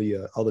to do all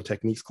the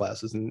techniques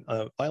classes, and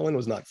violin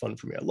was not fun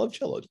for me. I love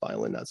cello,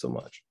 violin not so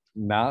much.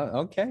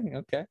 No,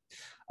 okay.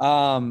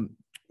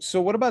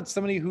 So what about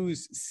somebody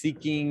who's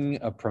seeking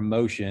a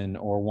promotion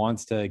or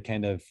wants to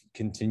kind of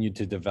continue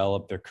to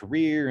develop their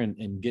career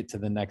and get to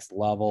the next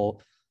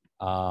level?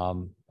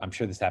 I'm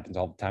sure this happens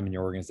all the time in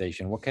your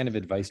organization. What kind of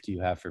advice do you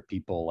have for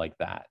people like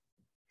that?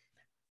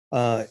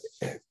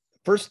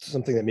 First,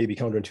 something that may be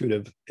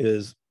counterintuitive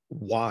is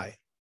why.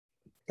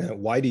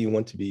 Why do you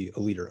want to be a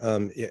leader?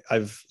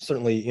 I've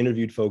certainly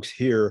interviewed folks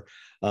here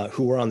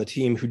who were on the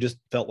team who just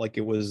felt like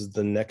it was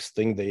the next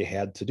thing they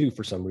had to do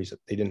for some reason.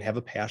 They didn't have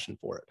a passion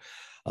for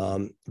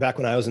it. Back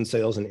when I was in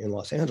sales in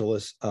Los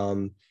Angeles,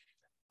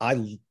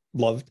 I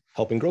loved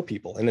helping grow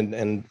people,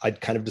 and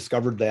I'd kind of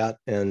discovered that,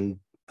 and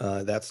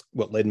that's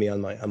what led me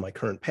on my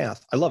current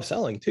path. I love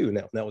selling too, and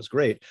that was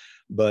great,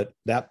 but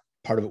that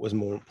part of it was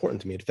more important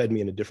to me. It fed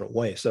me in a different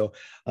way. So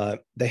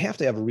they have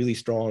to have a really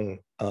strong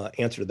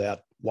answer to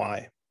that,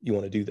 why you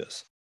want to do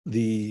this.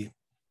 The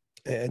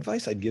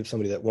advice I'd give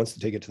somebody that wants to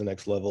take it to the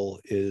next level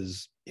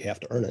is you have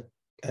to earn it.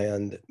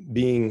 And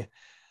being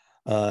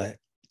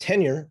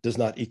tenure does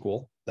not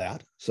equal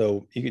that.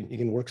 So you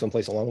can work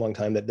someplace a long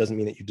time. That doesn't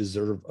mean that you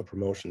deserve a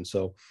promotion.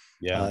 So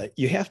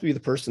you have to be the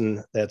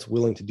person that's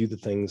willing to do the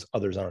things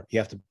others aren't. You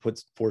have to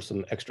put forth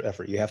some extra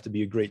effort. You have to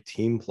be a great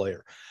team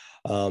player.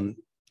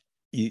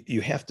 You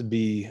have to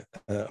be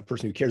a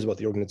person who cares about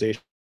the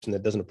organization,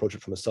 that doesn't approach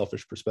it from a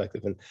selfish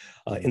perspective. And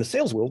in the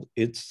sales world,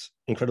 it's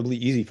incredibly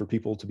easy for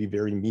people to be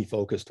very me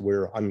focused,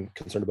 where I'm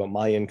concerned about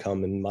my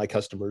income and my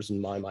customers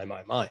and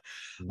my.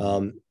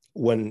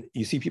 When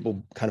you see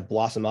people kind of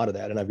blossom out of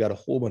that, and I've got a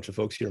whole bunch of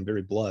folks here, I'm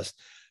very blessed,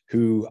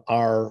 who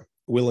are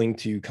willing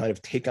to kind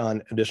of take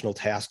on additional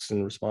tasks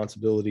and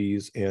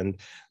responsibilities and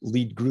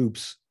lead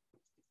groups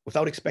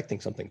without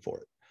expecting something for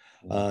it.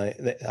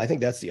 I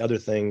think that's the other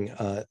thing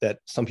that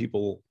some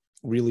people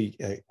really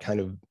kind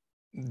of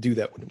do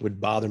that would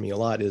bother me a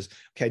lot is,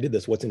 okay, I did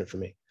this, what's in it for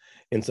me?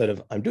 Instead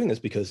of, I'm doing this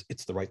because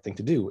it's the right thing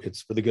to do.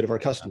 It's for the good of our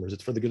customers.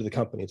 It's for the good of the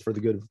company. It's for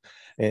the good of,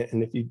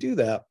 and if you do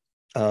that,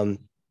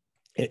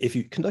 if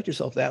you conduct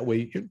yourself that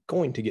way, you're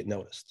going to get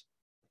noticed.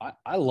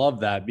 I love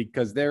that,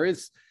 because there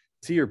is,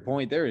 to your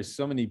point, there is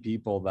so many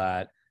people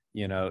that,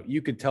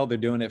 you could tell they're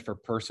doing it for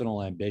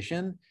personal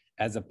ambition,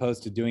 as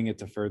opposed to doing it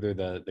to further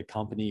the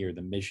company or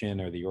the mission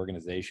or the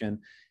organization.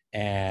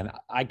 And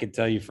I could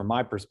tell you from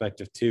my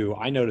perspective too,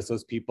 I notice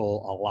those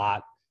people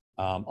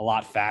a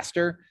lot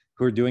faster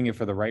who are doing it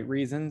for the right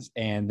reasons.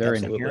 And they're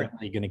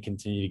inherently going to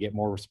continue to get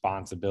more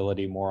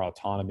responsibility, more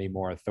autonomy,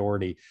 more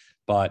authority.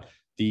 But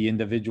the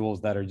individuals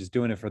that are just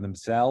doing it for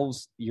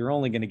themselves, you're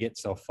only going to get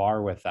so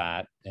far with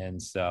that.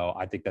 And so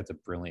I think that's a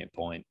brilliant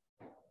point.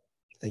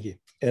 Thank you.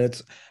 And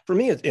it's, for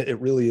me, it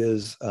really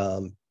is,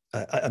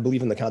 I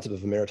believe in the concept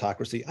of a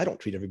meritocracy. I don't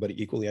treat everybody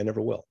equally. I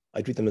never will.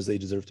 I treat them as they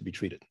deserve to be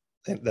treated.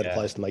 And that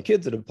applies to my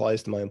kids. It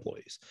applies to my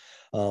employees.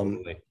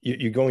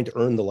 You're going to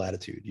earn the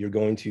latitude. You're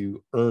going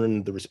to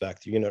earn the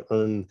respect. You're going to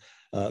earn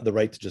the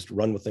right to just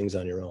run with things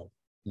on your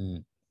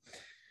own.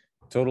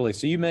 Totally.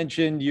 So you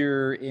mentioned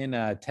you're in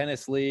a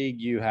tennis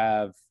league. You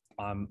have,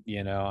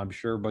 I'm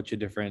sure a bunch of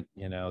different,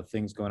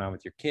 things going on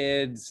with your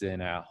kids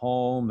and at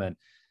home,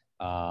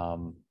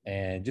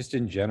 and just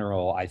in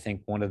general. I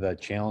think one of the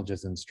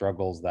challenges and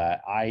struggles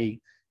that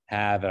I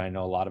have, and I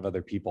know a lot of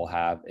other people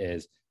have,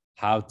 is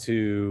how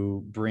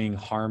to bring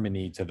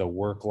harmony to the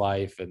work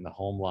life and the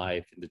home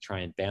life, and to try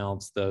and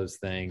balance those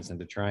things, and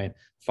to try and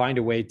find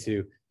a way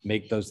to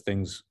make those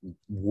things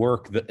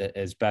work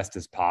as best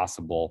as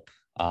possible.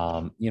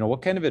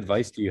 What kind of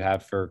advice do you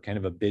have for kind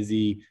of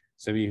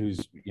somebody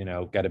who's,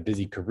 got a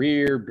busy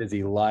career,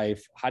 busy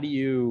life? How do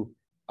you,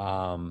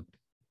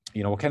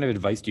 what kind of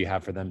advice do you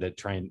have for them to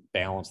try and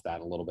balance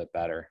that a little bit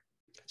better?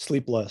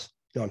 Sleep less.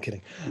 No, I'm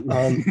kidding.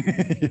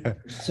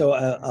 So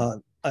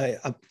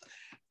I'm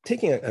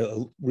taking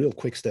a real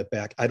quick step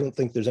back. I don't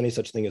think there's any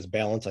such thing as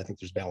balance. I think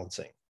there's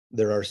balancing.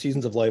 There are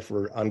seasons of life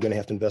where I'm going to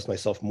have to invest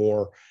myself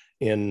more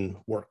in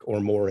work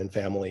or more in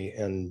family.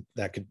 And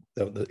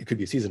it could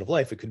be a season of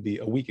life. It could be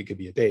a week. It could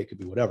be a day. It could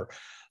be whatever.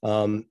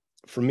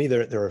 For me,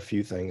 there are a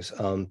few things.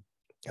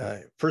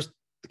 First,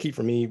 the key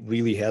for me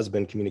really has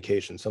been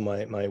communication. So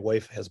my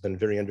wife has been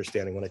very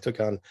understanding. When I took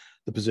on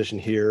the position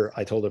here,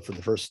 I told her for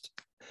the first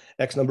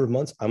X number of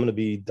months, I'm going to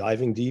be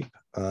diving deep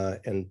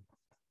and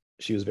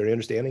she was very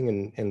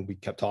understanding, and we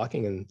kept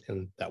talking,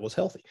 and that was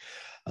healthy.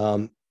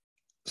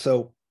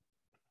 So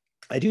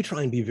I do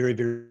try and be very,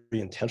 very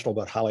intentional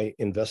about how I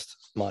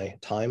invest my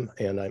time.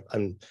 And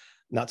I'm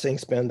not saying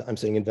spend, I'm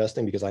saying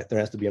investing, because there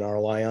has to be an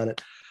ROI on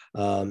it.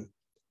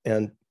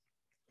 And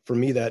for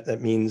me,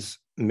 that means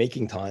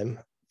making time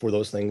for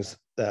those things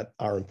that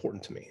are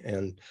important to me.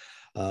 And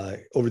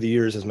over the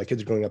years, as my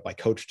kids are growing up, I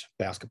coached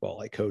basketball,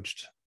 I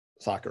coached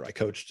soccer, I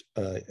coached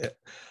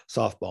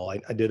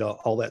softball. I did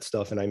all that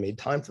stuff, and I made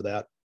time for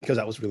that because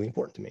that was really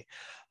important to me.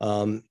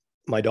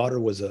 My daughter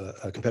was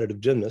a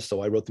competitive gymnast,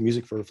 so I wrote the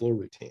music for her floor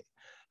routine.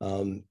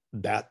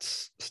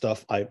 That's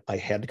stuff I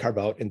had to carve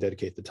out and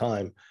dedicate the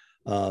time.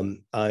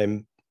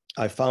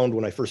 I found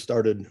when I first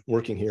started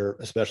working here,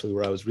 especially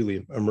where I was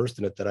really immersed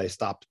in it, that I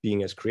stopped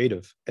being as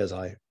creative as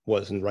I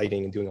was in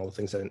writing and doing all the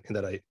things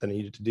that I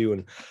needed to do.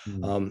 And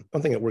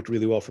one thing that worked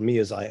really well for me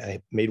is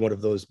I made one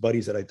of those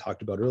buddies that I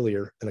talked about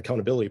earlier, an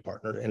accountability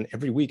partner. And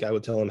every week I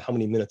would tell him how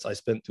many minutes I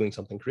spent doing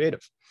something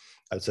creative.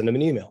 I would send him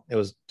an email. It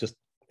was just,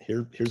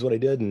 here's what I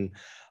did. And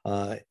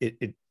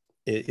it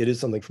is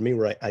something for me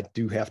where I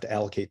do have to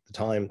allocate the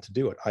time to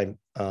do it.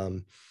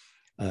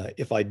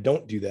 If I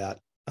don't do that,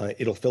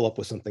 it'll fill up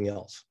with something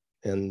else.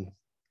 And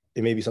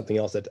it may be something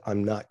else that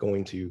I'm not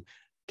going to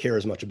care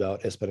as much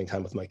about as spending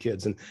time with my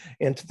kids.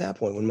 And to that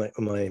point,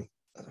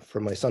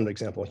 for my son, for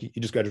example, he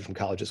just graduated from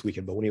college this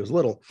weekend, but when he was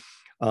little,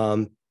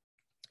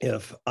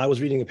 if I was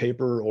reading a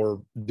paper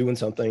or doing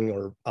something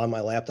or on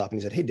my laptop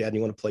and he said, "Hey, Dad,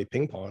 you want to play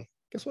ping pong?"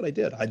 Guess what I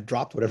did? I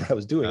dropped whatever I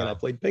was doing and I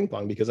played ping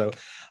pong, because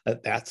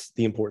that's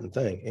the important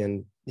thing.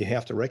 And you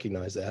have to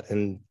recognize that.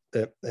 And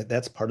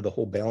that's part of the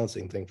whole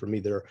balancing thing for me.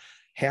 There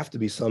have to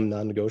be some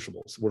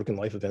non-negotiables, work and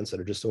life events that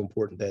are just so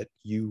important that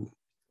you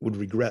would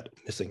regret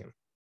missing them,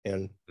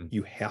 and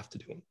you have to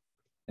do them.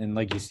 And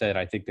like you said,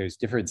 I think there's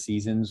different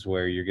seasons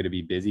where you're going to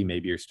be busy.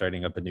 Maybe you're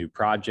starting up a new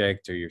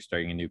project or you're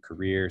starting a new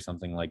career,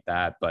 something like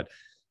that. But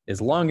as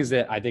long as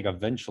it, I think,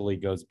 eventually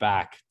goes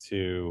back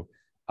to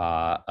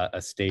a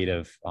state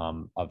of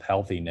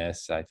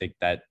healthiness, I think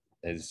that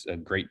is a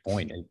great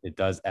point. It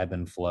does ebb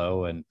and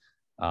flow, and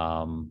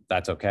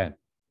that's okay.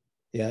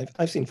 Yeah,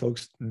 I've seen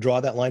folks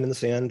draw that line in the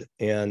sand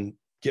and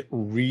get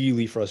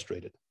really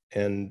frustrated.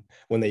 And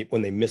when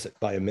they miss it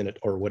by a minute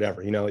or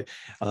whatever, there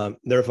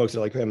are folks that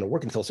are like, "Hey, I'm going to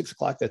work until 6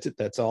 o'clock. That's it.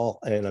 That's all.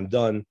 And I'm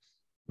done."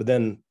 But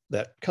then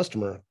that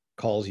customer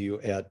calls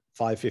you at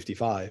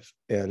 5:55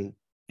 and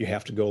you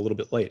have to go a little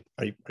bit late.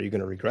 Are you going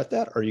to regret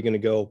that? Or are you going to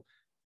go,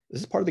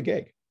 "This is part of the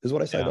gig. This is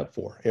what I signed up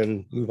for,"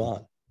 and move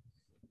on?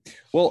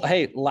 Well,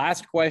 hey,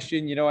 last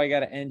question. I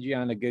got to end you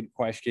on a good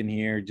question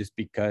here, just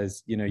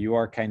because, you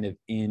are kind of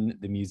in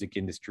the music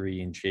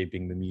industry and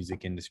shaping the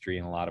music industry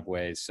in a lot of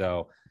ways.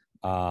 So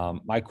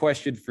my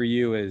question for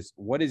you is,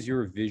 what is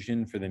your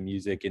vision for the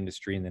music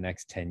industry in the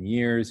next 10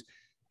 years?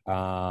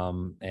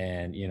 And,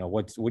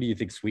 what do you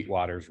think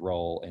Sweetwater's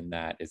role in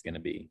that is going to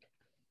be?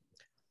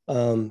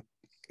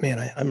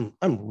 Man,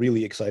 I'm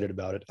really excited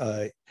about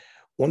it.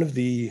 One of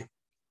the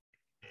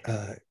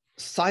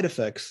side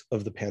effects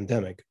of the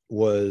pandemic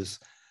was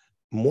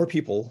more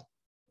people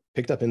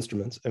picked up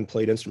instruments and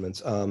played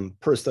instruments.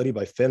 Per a study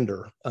by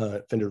Fender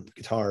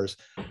Guitars,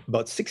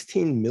 about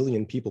 16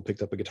 million people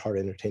picked up a guitar to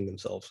entertain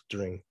themselves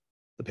during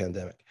the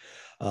pandemic.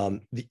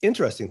 The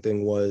interesting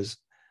thing was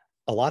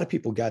a lot of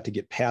people got to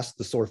get past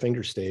the sore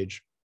finger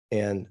stage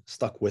and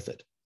stuck with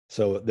it.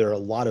 So there are a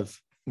lot of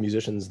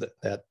musicians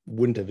that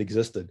wouldn't have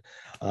existed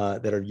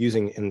that are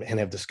using and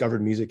have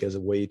discovered music as a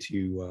way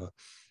to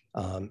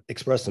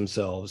express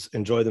themselves,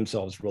 enjoy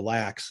themselves,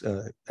 relax.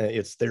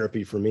 It's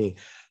therapy for me.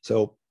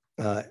 So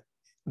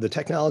the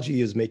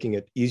technology is making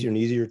it easier and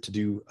easier to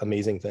do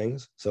amazing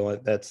things. So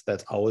that's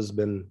always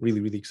been really,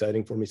 really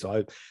exciting for me. So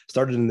I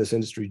started in this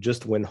industry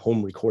just when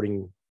home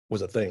recording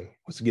was a thing,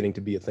 was getting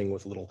to be a thing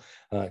with little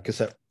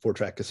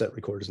 4-track cassette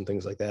recorders and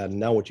things like that. And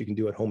now what you can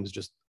do at home is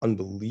just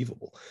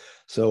unbelievable.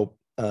 So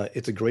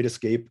it's a great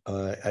escape.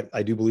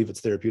 I do believe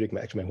it's therapeutic.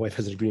 Actually, my wife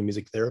has a degree in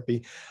music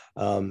therapy.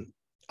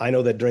 I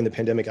know that during the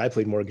pandemic, I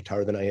played more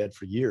guitar than I had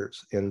for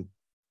years. And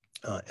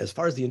as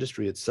far as the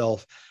industry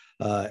itself,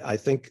 I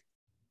think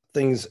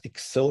things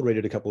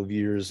accelerated a couple of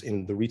years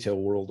in the retail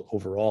world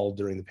overall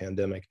during the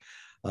pandemic.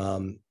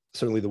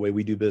 Certainly the way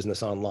we do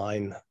business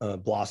online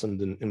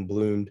blossomed and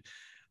bloomed.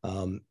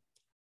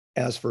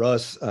 As for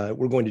us,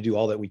 we're going to do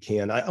all that we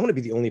can. I want to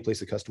be the only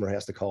place the customer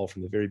has to call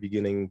from the very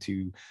beginning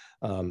to,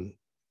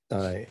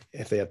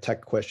 if they have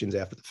tech questions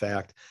after the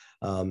fact.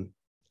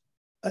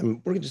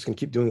 We're just going to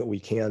keep doing what we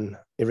can,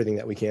 everything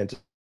that we can to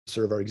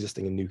serve our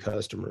existing and new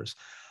customers,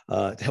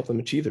 to help them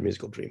achieve their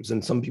musical dreams.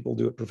 And some people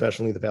do it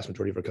professionally. The vast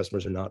majority of our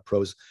customers are not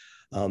pros.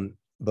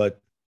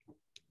 But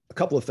a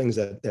couple of things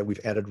that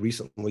we've added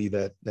recently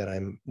that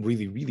I'm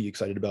really, really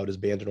excited about is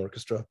band and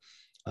orchestra.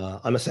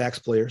 I'm a sax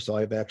player, so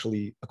I've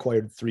actually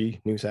acquired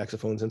 3 new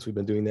saxophones since we've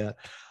been doing that.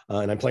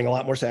 And I'm playing a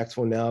lot more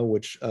saxophone now,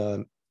 which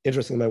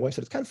interestingly, my wife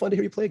said, it's kind of fun to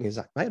hear you play again.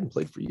 I hadn't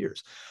played for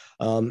years.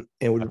 And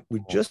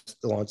we just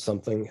launched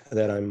something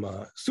that I'm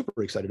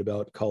super excited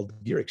about called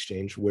Gear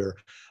Exchange, where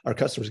our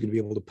customers are going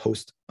to be able to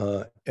post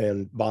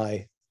and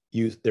buy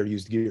their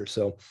used gear.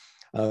 So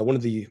one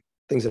of the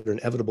things that are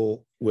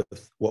inevitable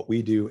with what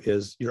we do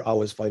is you're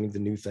always finding the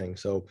new thing.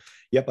 So,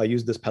 yep, I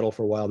used this pedal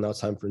for a while. Now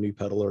it's time for a new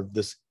pedal, or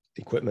this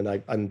equipment.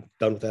 I'm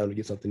done with that to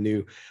get something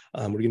new.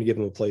 We're going to give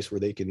them a place where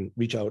they can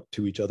reach out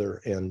to each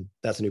other. And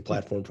that's a new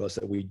platform for us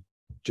that we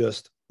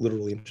just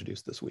literally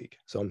introduced this week.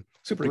 So I'm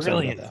super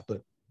excited about that.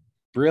 But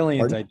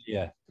brilliant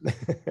idea.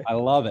 I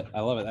love it.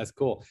 That's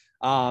cool.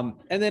 And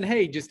then,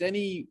 hey, just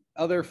any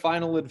other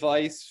final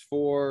advice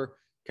for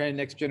kind of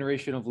next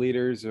generation of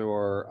leaders,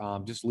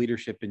 or just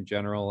leadership in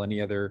general? Any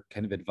other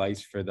kind of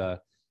advice for the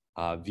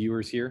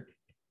viewers here?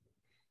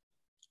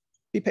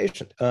 Be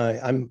patient.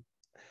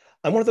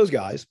 I'm one of those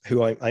guys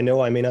who I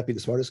know I may not be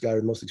the smartest guy or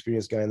the most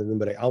experienced guy in the room,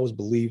 but I always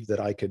believed that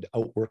I could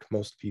outwork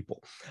most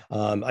people.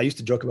 I used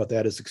to joke about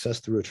that as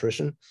success through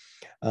attrition.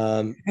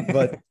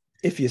 But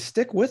if you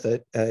stick with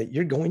it,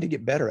 you're going to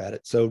get better at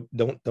it. So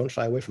don't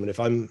shy away from it.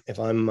 If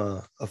I'm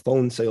a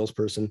phone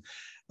salesperson,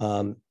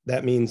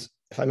 that means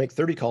if I make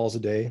 30 calls a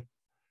day,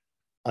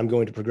 I'm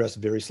going to progress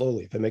very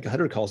slowly. If I make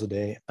 100 calls a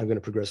day, I'm going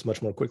to progress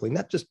much more quickly.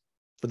 Not just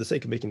for the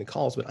sake of making the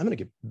calls, but I'm going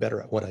to get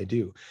better at what I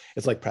do.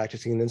 It's like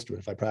practicing an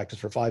instrument. If I practice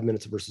for 5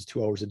 minutes versus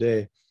 2 hours a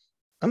day,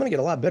 I'm going to get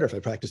a lot better if I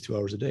practice 2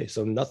 hours a day.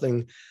 So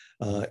nothing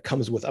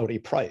comes without a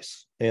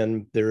price.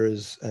 And there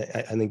is,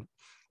 I think,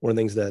 one of the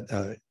things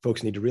that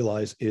folks need to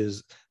realize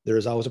is there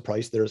is always a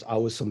price. There is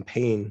always some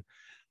pain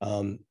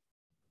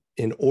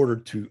in order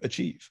to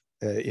achieve.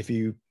 If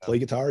you play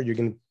guitar, you're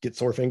going to get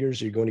sore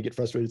fingers. You're going to get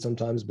frustrated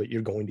sometimes, but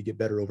you're going to get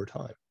better over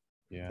time.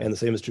 Yeah. And the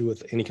same is true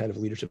with any kind of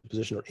leadership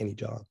position or any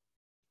job.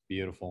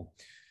 Beautiful.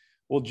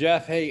 Well,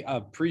 Jeff, hey,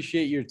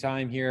 appreciate your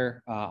time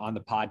here on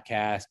the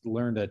podcast.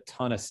 Learned a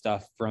ton of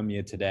stuff from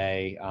you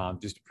today.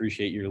 Just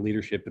appreciate your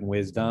leadership and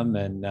wisdom.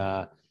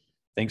 And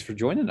thanks for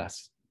joining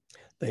us.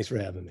 Thanks for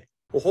having me.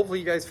 Well, hopefully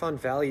you guys found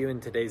value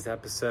in today's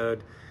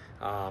episode.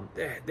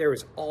 There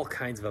was all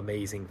kinds of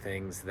amazing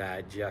things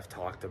that Jeff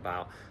talked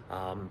about.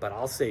 But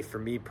I'll say for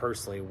me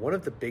personally, one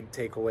of the big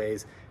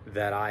takeaways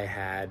that I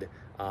had,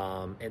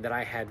 and that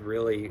I had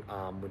really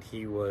when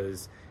he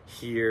was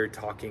here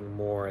talking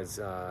more as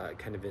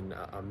kind of in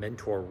a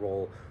mentor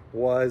role,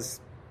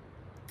 was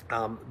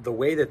the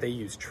way that they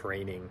use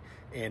training,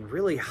 and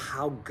really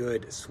how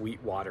good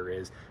Sweetwater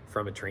is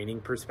from a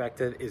training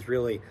perspective is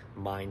really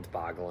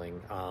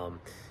mind-boggling.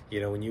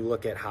 When you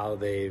look at how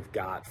they've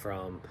got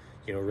from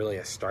really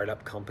a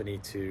startup company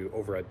to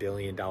over $1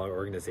 billion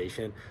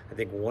organization, I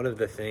think one of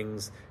the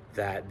things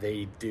that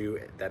they do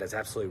that is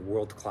absolutely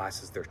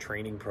world-class is their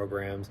training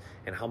programs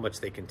and how much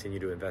they continue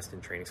to invest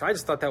in training. So I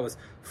just thought that was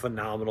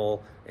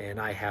phenomenal, and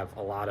I have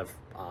a lot of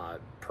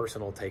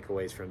personal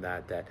takeaways from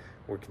that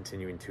we're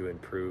continuing to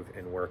improve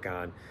and work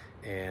on.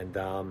 And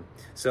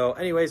so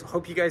anyways,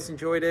 hope you guys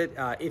enjoyed it.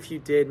 If you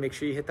did, make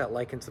sure you hit that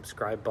like and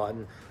subscribe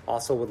button.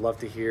 Also would love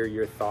to hear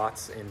your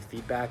thoughts and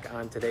feedback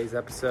on today's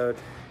episode.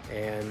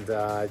 And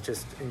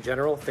just in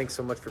general, thanks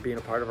so much for being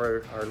a part of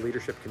our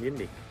leadership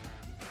community.